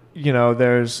 but you know,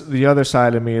 there's the other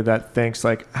side of me that thinks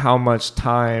like, how much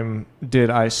time did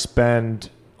I spend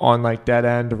on like dead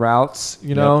end routes,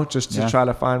 you know, just to try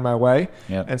to find my way.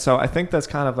 And so I think that's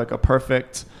kind of like a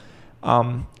perfect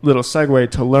little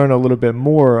segue to learn a little bit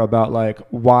more about like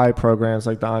why programs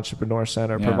like the Entrepreneur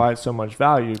Center provide so much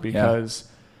value, because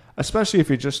especially if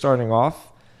you're just starting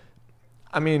off,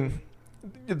 I mean,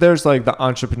 there's like the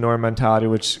entrepreneur mentality,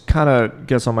 which kind of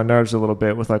gets on my nerves a little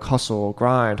bit with like hustle,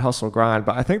 grind.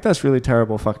 But I think that's really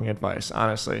terrible fucking advice,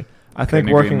 honestly. I think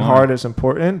working hard is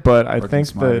important, but I think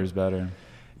smarter is better.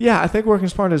 Yeah, I think working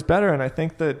smart is better. And I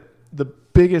think that the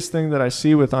biggest thing that I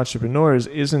see with entrepreneurs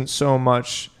isn't so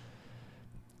much,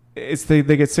 it's they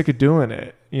get sick of doing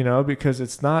it, you know, because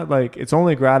it's not like, it's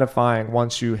only gratifying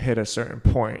once you hit a certain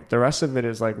point. The rest of it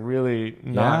is like really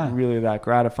not really that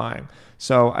gratifying.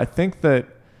 So I think that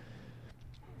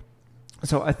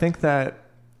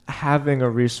having a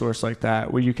resource like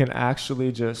that where you can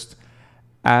actually just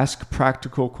ask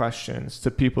practical questions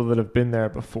to people that have been there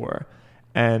before,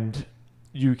 and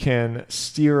you can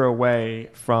steer away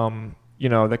from, you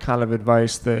know, the kind of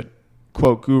advice that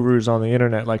quote gurus on the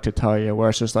internet like to tell you, where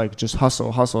it's just like, just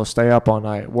hustle, stay up all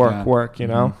night, work, you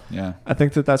know? Yeah. I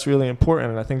think that that's really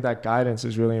important. And I think that guidance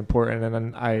is really important. And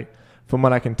then from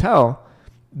what I can tell,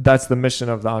 that's the mission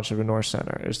of the Entrepreneur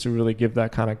Center, is to really give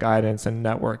that kind of guidance and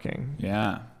networking.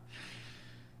 Yeah.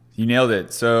 You nailed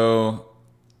it. So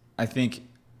I think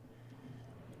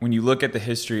when you look at the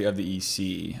history of the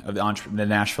EC, of the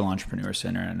Nashville Entrepreneur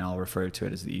Center, and I'll refer to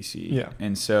it as the EC. Yeah.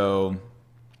 And so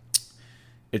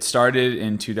it started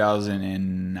in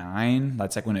 2009.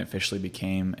 That's like when it officially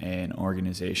became an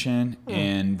organization.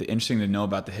 And the interesting to know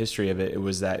about the history of it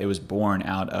was that it was born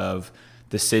out of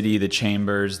the city, the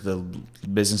chambers, the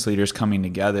business leaders coming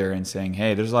together and saying,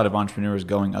 hey, there's a lot of entrepreneurs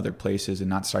going other places and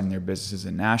not starting their businesses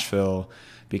in Nashville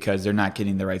because they're not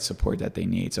getting the right support that they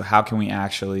need. So how can we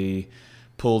actually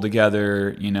pull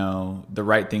together, you know, the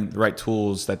right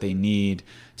tools that they need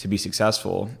to be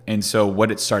successful? And so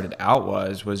what it started out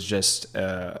was just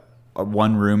a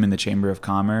one room in the Chamber of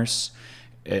Commerce,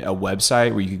 a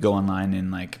website where you could go online and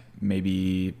like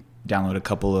maybe download a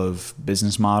couple of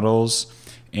business models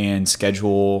and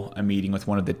schedule a meeting with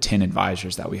one of the 10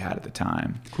 advisors that we had at the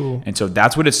time. Cool. And so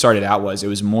that's what it started out was. It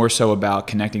was more so about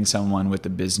connecting someone with a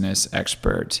business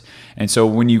expert. And so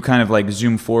when you kind of like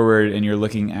zoom forward and you're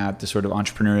looking at the sort of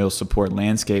entrepreneurial support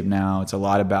landscape now, it's a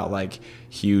lot about like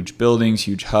huge buildings,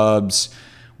 huge hubs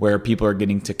where people are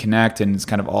getting to connect, and it's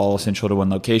kind of all central to one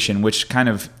location, which kind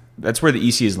of, that's where the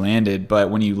EC has landed. But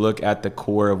when you look at the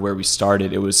core of where we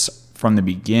started, it was from the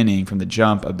beginning, from the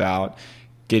jump, about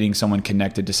getting someone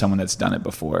connected to someone that's done it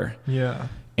before. Yeah.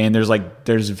 And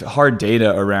there's hard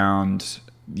data around,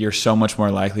 you're so much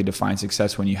more likely to find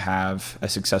success when you have a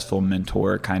successful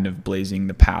mentor kind of blazing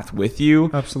the path with you.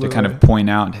 Absolutely. To kind of point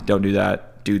out, don't do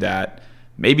that, do that,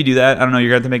 maybe do that. I don't know,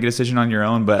 you're going to have to make a decision on your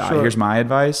own, but here's my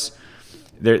advice.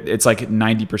 It's like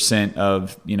 90%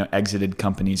 of, you know, exited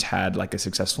companies had like a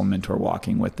successful mentor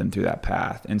walking with them through that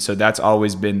path. And so that's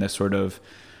always been the sort of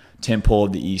tentpole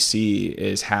of the EC,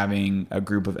 is having a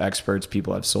group of experts,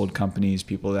 people that have sold companies,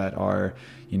 people that are,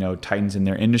 you know, titans in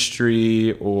their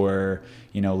industry or,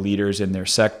 you know, leaders in their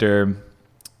sector,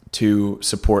 to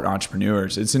support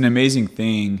entrepreneurs. It's an amazing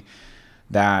thing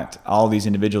that all these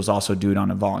individuals also do it on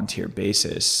a volunteer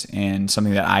basis, and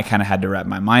something that I kind of had to wrap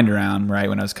my mind around, right,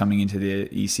 when I was coming into the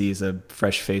EC as a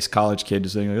fresh-faced college kid,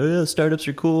 just like, oh, startups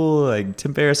are cool, like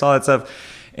Tim Ferriss, all that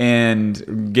stuff.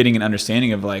 And getting an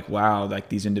understanding of like, wow, like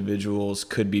these individuals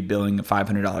could be billing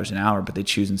 $500 an hour, but they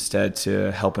choose instead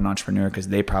to help an entrepreneur because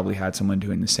they probably had someone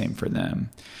doing the same for them.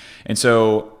 And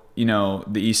so, you know,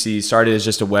 the EC started as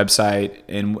just a website,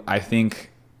 and I think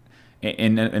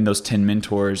in those 10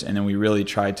 mentors, and then we really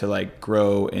tried to like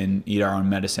grow and eat our own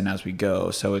medicine as we go.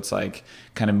 So it's like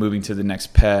kind of moving to the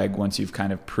next peg once you've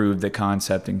kind of proved the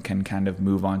concept and can kind of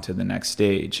move on to the next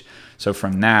stage. So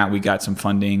from that, we got some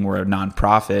funding. We're a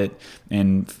nonprofit,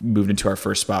 and moved into our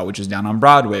first spot, which is down on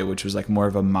Broadway, which was like more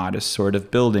of a modest sort of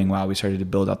building while we started to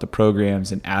build out the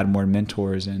programs and add more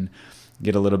mentors and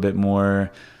get a little bit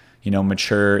more, you know,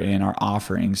 mature in our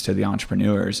offerings to the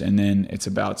entrepreneurs. And then it's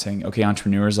about saying, okay,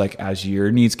 entrepreneurs, like as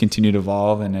your needs continue to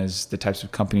evolve and as the types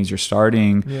of companies you're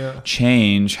starting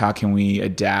change, how can we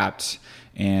adapt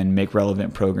and make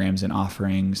relevant programs and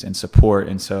offerings and support?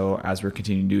 And so as we're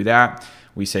continuing to do that,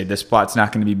 we say this spot's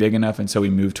not going to be big enough. And so we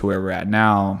move to where we're at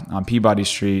now on Peabody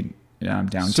Street,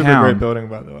 downtown. Super great building,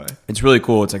 by the way. It's really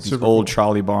cool. It's like these old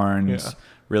trolley barns,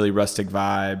 really rustic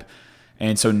vibe.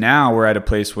 And so now we're at a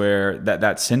place where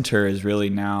that center is really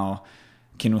now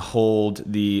can hold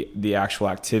the actual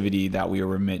activity that we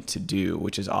were meant to do,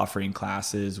 which is offering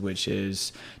classes, which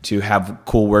is to have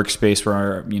cool workspace where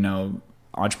our, you know,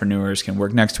 entrepreneurs can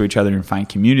work next to each other and find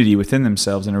community within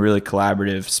themselves in a really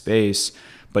collaborative space,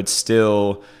 but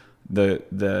still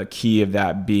the key of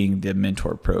that being the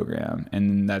mentor program.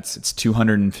 And it's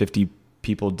 250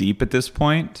 people deep at this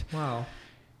point. Wow.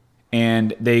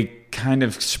 And they kind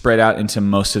of spread out into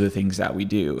most of the things that we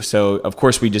do. So of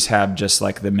course we just have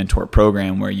like the mentor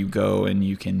program where you go and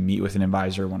you can meet with an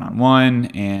advisor one-on-one,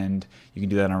 and you can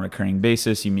do that on a recurring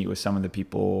basis. You meet with some of the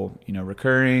people,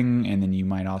 recurring, and then you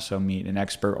might also meet an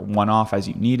expert one-off as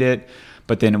you need it.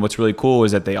 But then what's really cool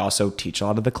is that they also teach a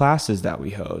lot of the classes that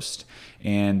we host,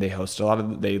 and they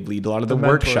lead a lot of the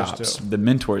workshops. The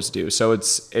mentors do. So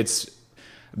it's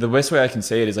the best way I can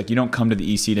say it is like, you don't come to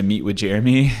the EC to meet with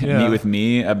Jeremy, meet with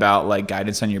me about like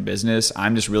guidance on your business.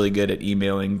 I'm just really good at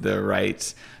emailing the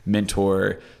right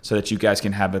mentor so that you guys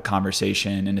can have a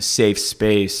conversation in a safe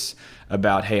space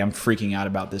about, hey, I'm freaking out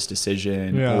about this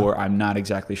decision, or I'm not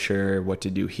exactly sure what to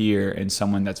do here. And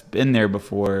someone that's been there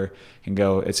before can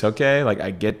go, it's okay. Like,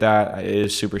 I get that. It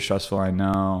is super stressful. I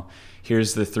know.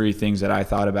 Here's the 3 things that I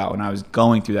thought about when I was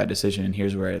going through that decision, and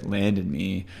here's where it landed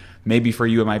me. Maybe for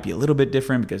you it might be a little bit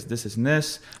different because this is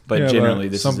this, but generally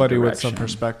this is somebody with some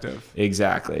perspective.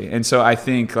 Exactly. And so I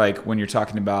think like when you're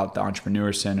talking about the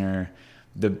Entrepreneur Center,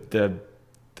 the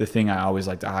thing I always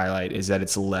like to highlight is that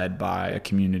it's led by a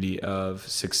community of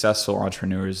successful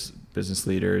entrepreneurs, business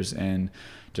leaders, and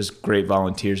just great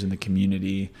volunteers in the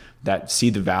community that see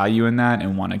the value in that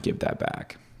and want to give that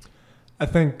back. I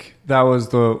think that was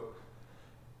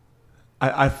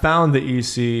I found the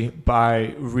EC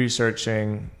by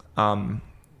researching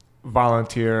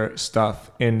volunteer stuff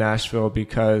in Nashville,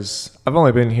 because I've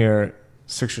only been here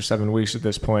 6 or 7 weeks at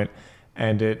this point,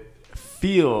 and it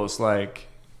feels like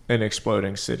an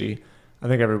exploding city. I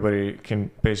think everybody can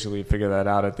basically figure that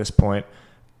out at this point.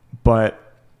 But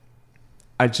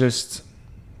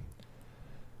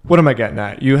what am I getting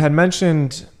at? You had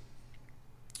mentioned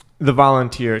the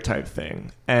volunteer type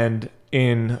thing, and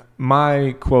in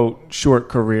my quote short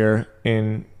career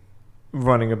in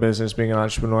running a business, being an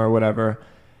entrepreneur, whatever,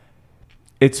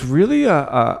 it's really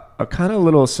a kind of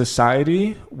little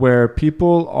society where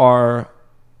people are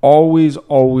always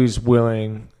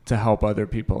willing to help other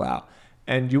people out.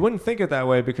 And you wouldn't think it that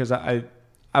way, because I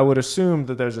would assume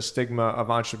that there's a stigma of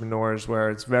entrepreneurs where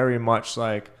it's very much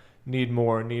like need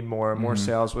more, more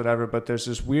sales, whatever. But there's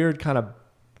this weird kind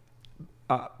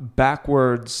of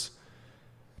backwards,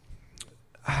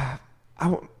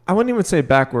 I wouldn't even say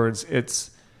backwards.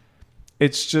 It's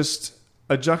just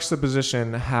a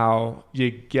juxtaposition how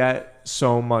you get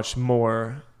so much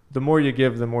more. The more you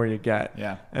give, the more you get.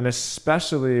 Yeah. And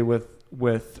especially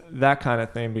with that kind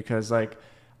of thing, because like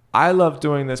I love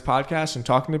doing this podcast and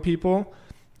talking to people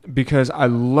because I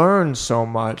learn so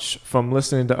much from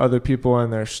listening to other people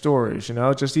and their stories,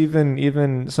 just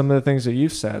even some of the things that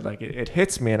you've said, like it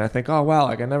hits me and I think, oh wow,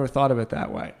 like I never thought of it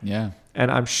that way. Yeah.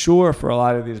 And I'm sure for a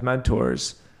lot of these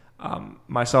mentors,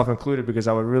 myself included, because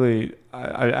I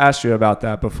asked you about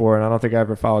that before and I don't think I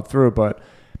ever followed through, but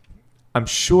I'm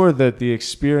sure that the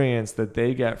experience that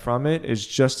they get from it is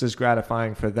just as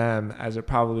gratifying for them as it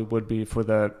probably would be for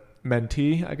the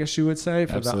mentee, I guess you would say,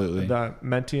 for the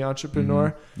mentee entrepreneur.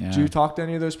 Mm-hmm. Yeah. Do you talk to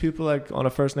any of those people like on a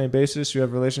first name basis? You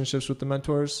have relationships with the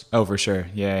mentors? Oh, for sure.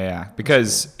 Yeah.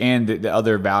 Because, cool. And the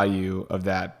other value of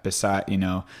that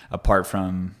apart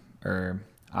from, or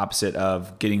opposite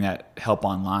of getting that help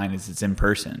online, is it's in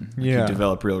person. You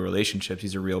develop real relationships.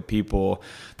 These are real people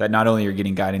that not only are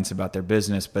getting guidance about their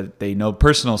business, but they know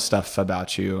personal stuff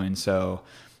about you. And so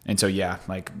yeah,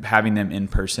 like having them in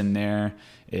person there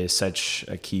is such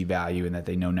a key value, in that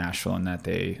they know Nashville and that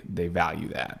they value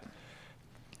that.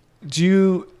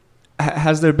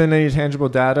 Has there been any tangible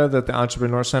data that the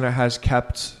Entrepreneur Center has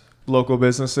kept local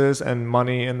businesses and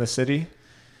money in the city?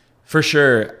 For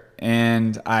sure.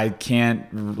 And I can't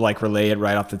relay it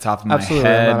right off the top of my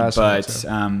head,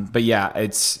 but yeah,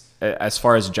 it's as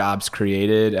far as jobs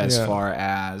created, as far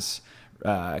as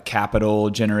capital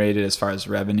generated, as far as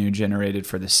revenue generated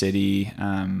for the city.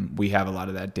 We have a lot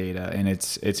of that data, and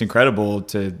it's incredible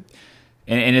to,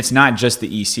 and it's not just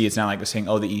the EC. It's not like we're saying,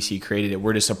 oh, the EC created it.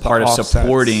 We're just a part of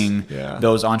supporting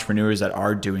those entrepreneurs that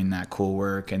are doing that cool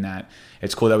work, and that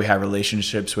it's cool that we have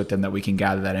relationships with them, that we can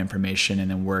gather that information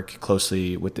and then work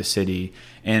closely with the city.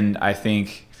 And I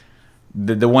think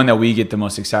the one that we get the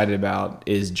most excited about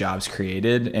is jobs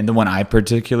created, and the one I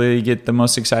particularly get the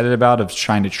most excited about of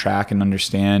trying to track and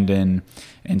understand and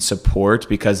support,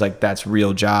 because that's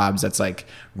real jobs, that's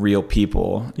real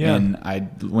people. And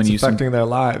it's affecting their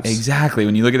lives. Exactly.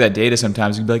 When you look at that data,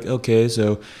 sometimes you'd be like, okay,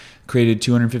 so created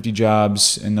 250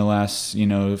 jobs in the last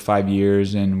 5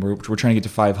 years, and we're trying to get to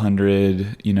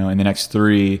 500 in the next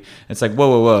 3. It's like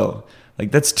whoa, Like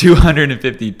that's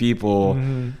 250 people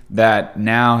that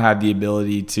now have the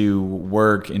ability to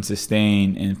work and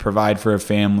sustain and provide for a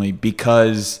family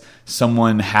because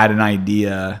someone had an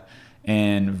idea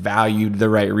and valued the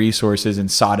right resources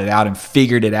and sought it out and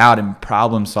figured it out and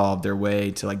problem solved their way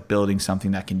to like building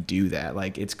something that can do that.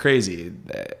 Like it's crazy.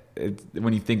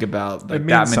 When you think about like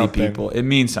that many people, it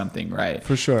means something, right?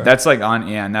 For sure. That's like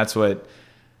and that's what,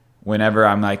 whenever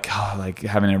I'm like, oh, like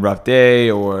having a rough day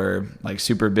or like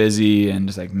super busy and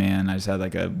just like, man, I just had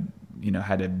like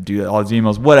had to do all these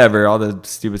emails, whatever, all the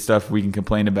stupid stuff we can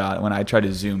complain about. When I try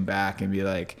to zoom back and be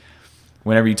like,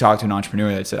 whenever you talk to an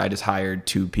entrepreneur that said, I just hired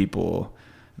 2 people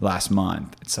last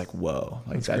month, it's like, whoa,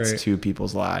 like that's 2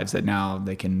 people's lives that now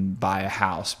they can buy a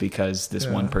house because this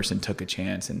one person took a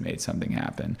chance and made something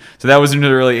happen. So that wasn't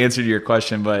a really answer to your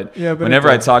question, but whenever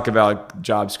I talk about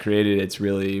jobs created, it's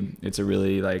a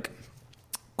really like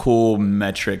cool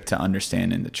metric to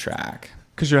understand in the track.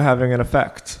 Because you're having an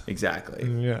effect. Exactly.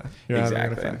 Yeah. You're having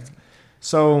an effect.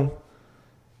 So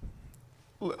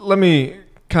let me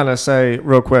kind of say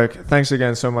real quick, thanks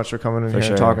again so much for coming in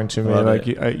here and talking to me. Like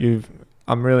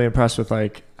I'm really impressed with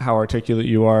like how articulate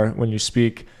you are when you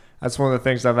speak. That's one of the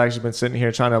things I've actually been sitting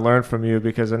here trying to learn from you,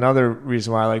 because another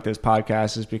reason why I like this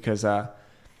podcast is because I'm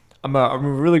a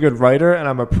really good writer and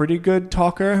I'm a pretty good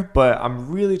talker, but I'm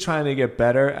really trying to get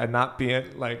better at not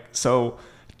being like so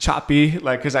choppy,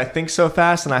 like, because I think so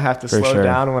fast and I have to slow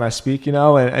down when I speak,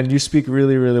 and you speak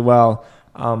really, really well.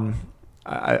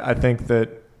 I think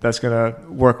that's going to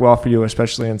work well for you,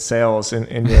 especially in sales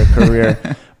in your career.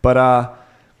 But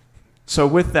so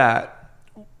with that,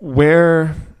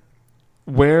 where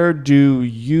do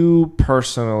you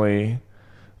personally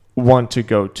want to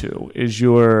go to? Is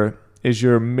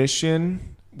your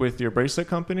mission with your bracelet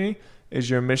company? Is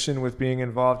your mission with being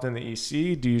involved in the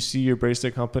EC? Do you see your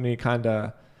bracelet company kind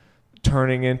of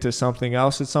turning into something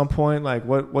else at some point? Like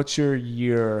what's your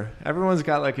year? Everyone's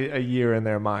got like a year in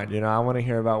their mind. I want to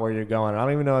hear about where you're going. I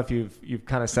don't even know if you've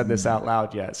kind of said this out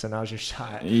loud yet. So now's your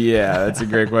shot. Yeah, that's a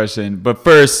great question. But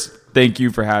first, thank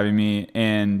you for having me,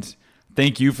 and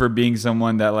thank you for being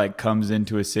someone that like comes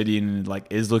into a city and like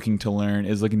is looking to learn,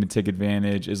 is looking to take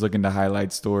advantage, is looking to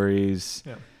highlight stories.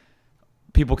 Yeah.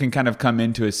 People can kind of come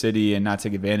into a city and not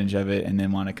take advantage of it and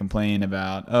then want to complain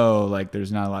about, oh, like there's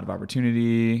not a lot of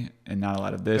opportunity and not a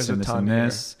lot of this and this and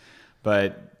this.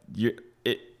 But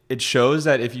it shows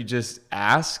that if you just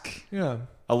ask, a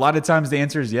lot of times the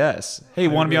answer is yes. Hey,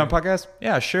 want to be on a podcast?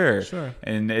 Yeah, sure.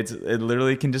 And it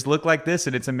literally can just look like this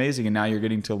and it's amazing. And now you're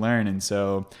getting to learn. And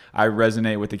so I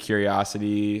resonate with the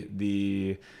curiosity,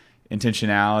 the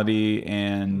intentionality,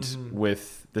 and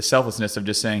with the selflessness of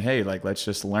just saying, hey, like, let's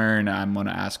just learn. I'm going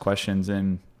to ask questions.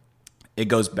 And it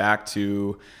goes back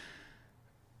to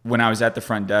when I was at the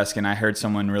front desk and I heard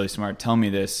someone really smart tell me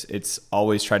this. It's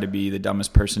always try to be the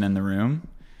dumbest person in the room,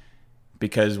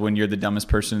 because when you're the dumbest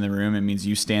person in the room, it means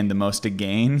you stand the most to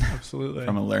gain. Absolutely.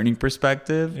 From a learning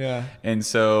perspective. Yeah. And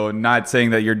so not saying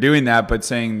that you're doing that, but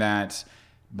saying that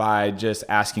by just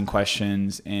asking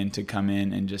questions and to come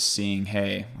in and just seeing,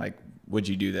 hey, like, would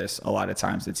you do this? A lot of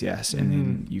times it's yes. And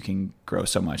then you can grow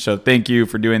so much. So thank you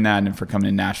for doing that and for coming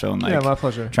to Nashville and like my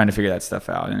pleasure. Trying to figure that stuff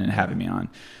out and having me on.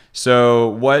 So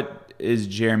what is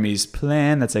Jeremy's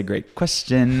plan? That's a great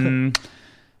question.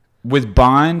 With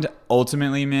Bond,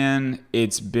 ultimately, man,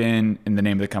 it's been in the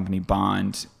name of the company,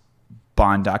 Bond,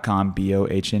 bond.com,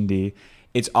 BOHND.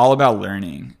 It's all about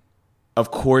learning. Of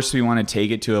course, we want to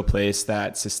take it to a place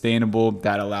that's sustainable,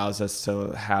 that allows us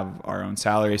to have our own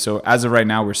salary. So as of right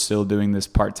now, we're still doing this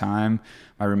part-time.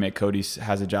 My roommate Cody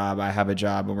has a job. I have a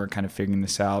job, and we're kind of figuring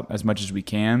this out as much as we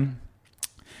can.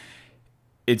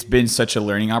 It's been such a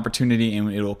learning opportunity, and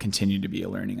it will continue to be a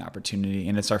learning opportunity.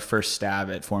 And it's our first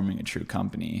stab at forming a true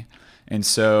company. And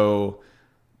so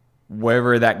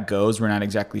wherever that goes, we're not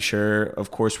exactly sure.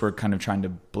 Of course, we're kind of trying to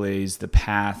blaze the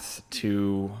path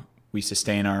to we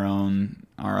sustain our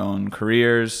own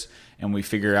careers, and we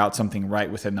figure out something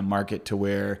right within the market to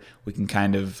where we can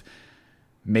kind of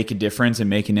make a difference and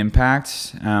make an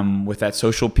impact with that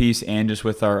social piece, and just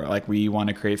with our, like, we want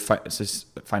to create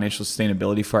financial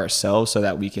sustainability for ourselves so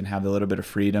that we can have a little bit of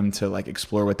freedom to like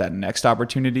explore what that next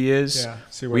opportunity is. Yeah,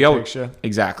 see where it takes you.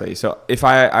 Exactly. So if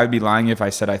I'd be lying if I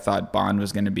said I thought Bond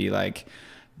was going to be like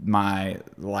my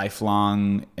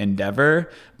lifelong endeavor,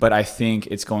 but I think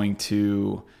it's going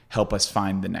to help us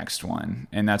find the next one.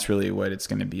 And that's really what it's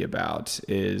going to be about,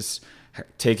 is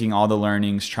taking all the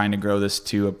learnings, trying to grow this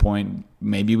to a point.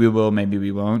 Maybe we will, maybe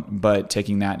we won't, but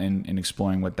taking that and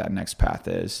exploring what that next path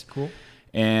is. Cool.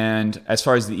 And as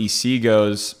far as the EC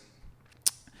goes,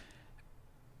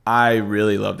 I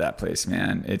really love that place,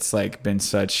 man. It's like been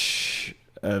such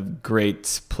a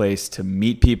great place to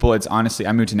meet people. It's honestly,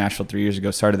 I moved to Nashville 3 years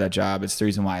ago, started that job. It's the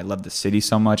reason why I love the city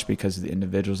so much, because of the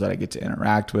individuals that I get to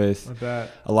interact with. I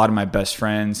bet. A lot of my best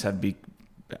friends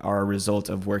are a result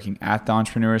of working at the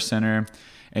Entrepreneur Center.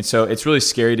 And so it's really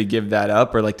scary to give that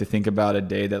up, or like to think about a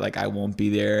day that like I won't be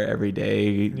there every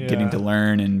day, getting to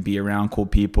learn and be around cool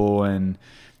people and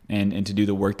to do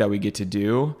the work that we get to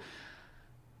do.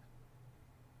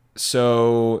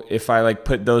 So if I like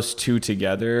put those two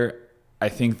together, I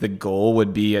think the goal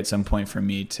would be at some point for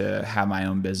me to have my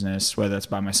own business, whether that's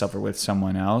by myself or with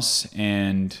someone else,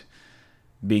 and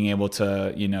being able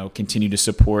to, you know, continue to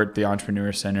support the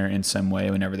Entrepreneur Center in some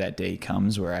way whenever that day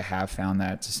comes where I have found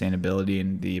that sustainability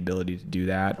and the ability to do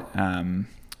that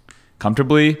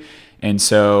comfortably. And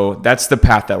so that's the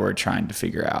path that we're trying to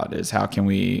figure out, is how can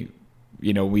we,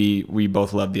 you know, we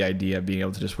both love the idea of being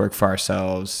able to just work for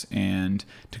ourselves and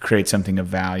to create something of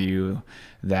value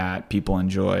that people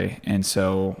enjoy. And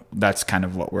so that's kind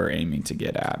of what we're aiming to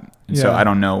get at. And so I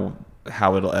don't know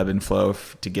how it'll ebb and flow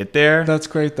to get there. That's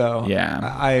great though. Yeah.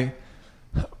 I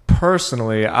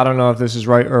personally, I don't know if this is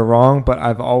right or wrong, but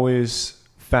I've always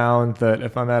found that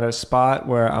if I'm at a spot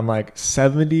where I'm like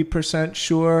 70%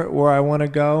 sure where I want to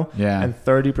go and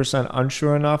 30%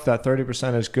 unsure enough, that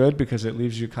 30% is good because it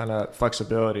leaves you kind of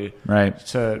flexibility, right,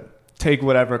 to take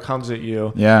whatever comes at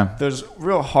you. Yeah. There's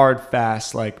real hard,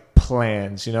 fast like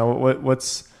plans, you know,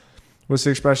 what's the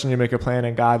expression? You make a plan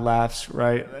and God laughs,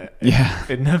 right? Yeah.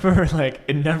 It never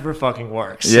fucking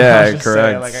works. Yeah, just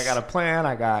correct. Say, like I got a plan,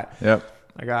 I got Yep.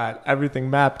 everything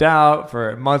mapped out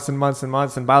for months and months and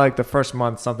months. And by like the first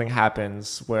month, something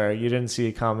happens where you didn't see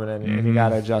it coming and you got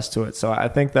to adjust to it. So I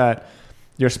think that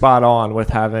you're spot on with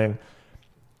having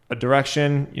a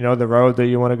direction, you know, the road that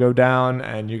you want to go down,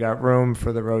 and you got room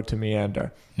for the road to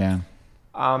meander. Yeah.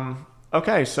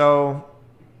 Okay. So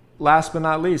last but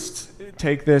not least,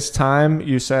 take this time.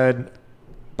 You said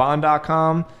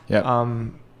bond.com. Yep.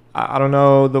 I don't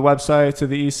know the website to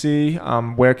the EC.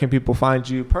 Where can people find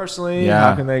you personally? Yeah.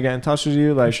 How can they get in touch with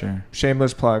you? Like, sure.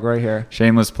 Shameless plug right here.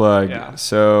 Shameless plug. Yeah.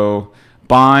 So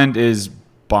Bond is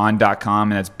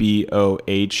bond.com, and that's BOHND.com.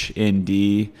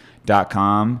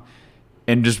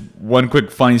 And just one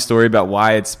quick funny story about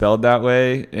why it's spelled that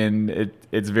way, and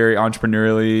it's very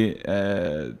entrepreneurially.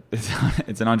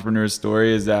 It's an entrepreneur's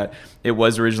story. Is that it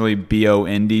was originally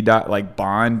BOND like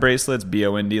Bond bracelets,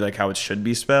 BOND like how it should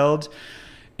be spelled.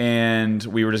 And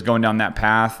we were just going down that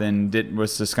path, and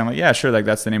was just kind of like, yeah, sure, like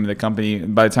that's the name of the company.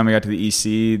 By the time we got to the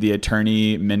EC, the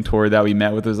attorney mentor that we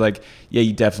met with was like, yeah,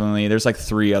 you definitely, there's like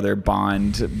 3 other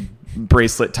Bond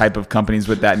bracelet type of companies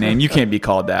with that name. You can't be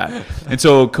called that. And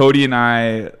so Cody and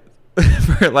I,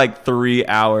 for like 3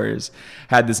 hours,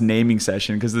 had this naming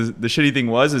session, because the shitty thing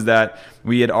is that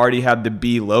we had already had the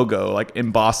B logo like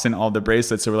embossed in all the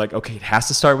bracelets. So we're like, okay, it has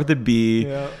to start with the B.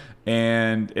 Yeah.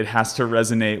 And it has to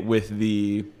resonate with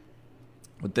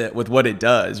with what it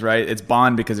does, right? It's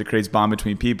Bond because it creates bond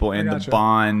between people, and the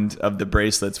bond of the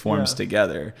bracelets forms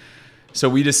together. So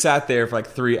we just sat there for like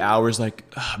 3 hours,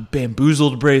 like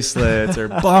bamboozled bracelets or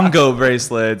bongo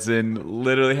bracelets, and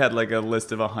literally had like a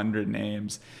list of 100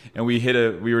 names. And we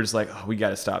were just like, oh, we got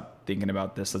to stop thinking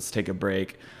about this. Let's take a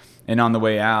break. And on the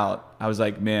way out, I was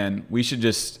like, man, we should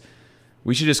just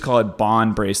call it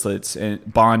Bond bracelets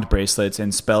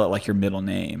and spell it like your middle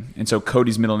name. And so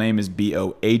Cody's middle name is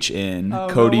BOHN,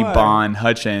 Cody Bond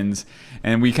Hutchins.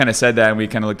 And we kind of said that, and we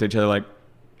kind of looked at each other like,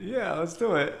 yeah, let's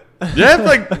do it. Yeah,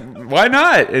 like, why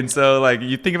not? And so like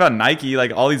you think about Nike,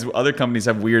 like all these other companies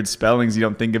have weird spellings. You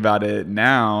don't think about it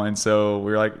now. And so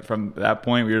we were like, from that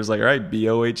point, we were just like, all right,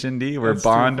 BOHND, we're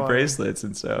Bond bracelets.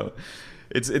 And so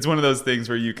it's one of those things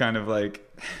where you kind of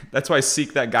like, that's why I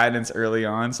seek that guidance early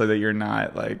on, so that you're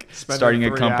not like starting a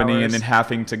company and then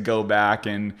having to go back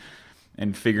and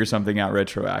figure something out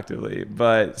retroactively.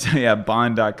 But so yeah,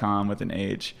 bond.com with an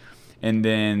H. And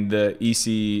then the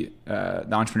EC,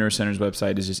 the Entrepreneur Center's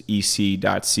website is just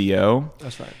ec.co.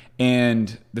 That's right.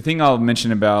 And the thing I'll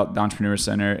mention about the Entrepreneur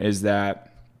Center is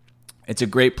that it's a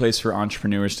great place for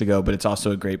entrepreneurs to go, but it's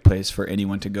also a great place for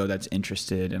anyone to go that's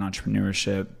interested in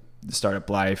entrepreneurship, the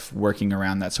startup life, working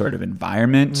around that sort of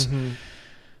environment. Mm-hmm.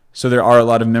 So there are a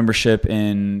lot of membership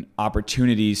and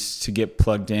opportunities to get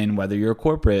plugged in, whether you're a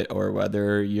corporate or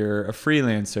whether you're a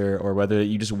freelancer or whether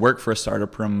you just work for a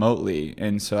startup remotely.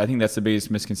 And so I think that's the biggest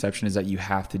misconception, is that you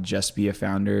have to just be a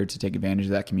founder to take advantage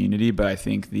of that community. But I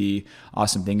think the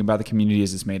awesome thing about the community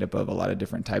is it's made up of a lot of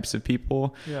different types of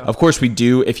people. Yeah. Of course, we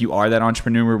do, if you are that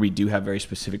entrepreneur, we do have very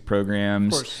specific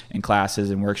programs and classes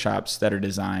and workshops that are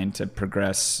designed to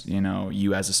progress,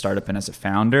 you as a startup and as a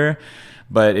founder.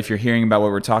 But if you're hearing about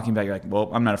what we're talking talking about, you're like, well,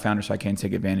 I'm not a founder, so I can't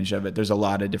take advantage of it. There's a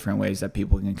lot of different ways that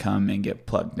people can come and get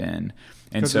plugged in.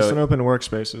 And so it's an open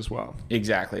workspace as well.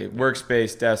 Exactly.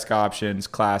 Workspace, desk options,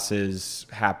 classes,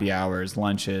 happy hours,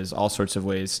 lunches, all sorts of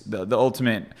ways.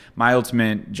 My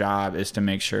ultimate job is to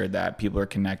make sure that people are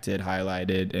connected,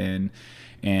 highlighted,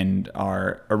 and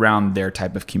are around their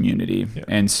type of community. Yeah.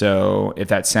 And so if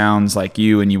that sounds like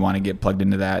you and you want to get plugged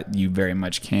into that, you very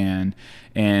much can.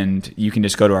 And you can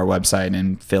just go to our website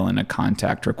and fill in a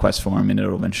contact request form, and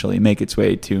it'll eventually make its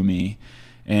way to me.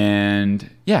 And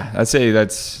yeah, I'd say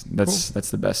that's cool. That's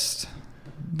the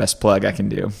best plug I can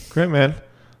do. Great, man.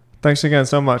 Thanks again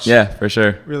so much. Yeah, for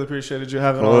sure. Really appreciated you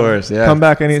having on. Of course, yeah. Come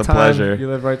back anytime. It's a pleasure. You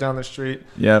live right down the street.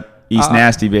 Yep. East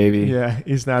Nasty, baby. Yeah,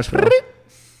 East Nashville.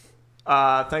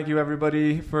 Thank you,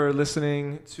 everybody, for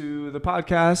listening to the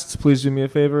podcast. Please do me a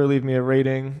favor, leave me a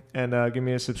rating, and give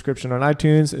me a subscription on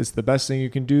iTunes. It's the best thing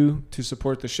you can do to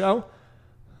support the show.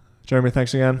 Jeremy,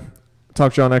 thanks again.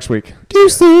 Talk to y'all next week.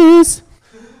 Deuces.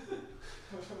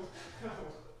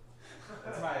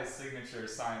 That's my signature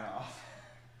sign off.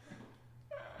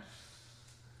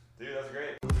 Dude, that's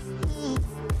great.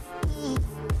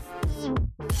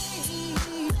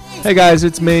 Hey guys,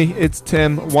 it's me. It's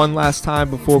Tim. One last time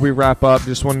before we wrap up,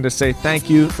 just wanted to say thank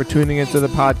you for tuning into the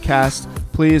podcast.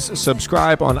 Please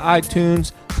subscribe on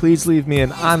iTunes. Please leave me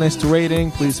an honest rating.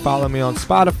 Please follow me on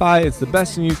Spotify. It's the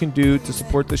best thing you can do to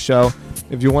support the show.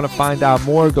 If you want to find out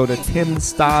more, go to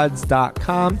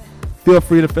timstodds.com. Feel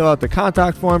free to fill out the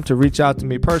contact form to reach out to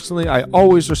me personally. I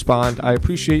always respond. I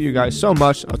appreciate you guys so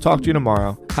much. I'll talk to you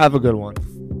tomorrow. Have a good one.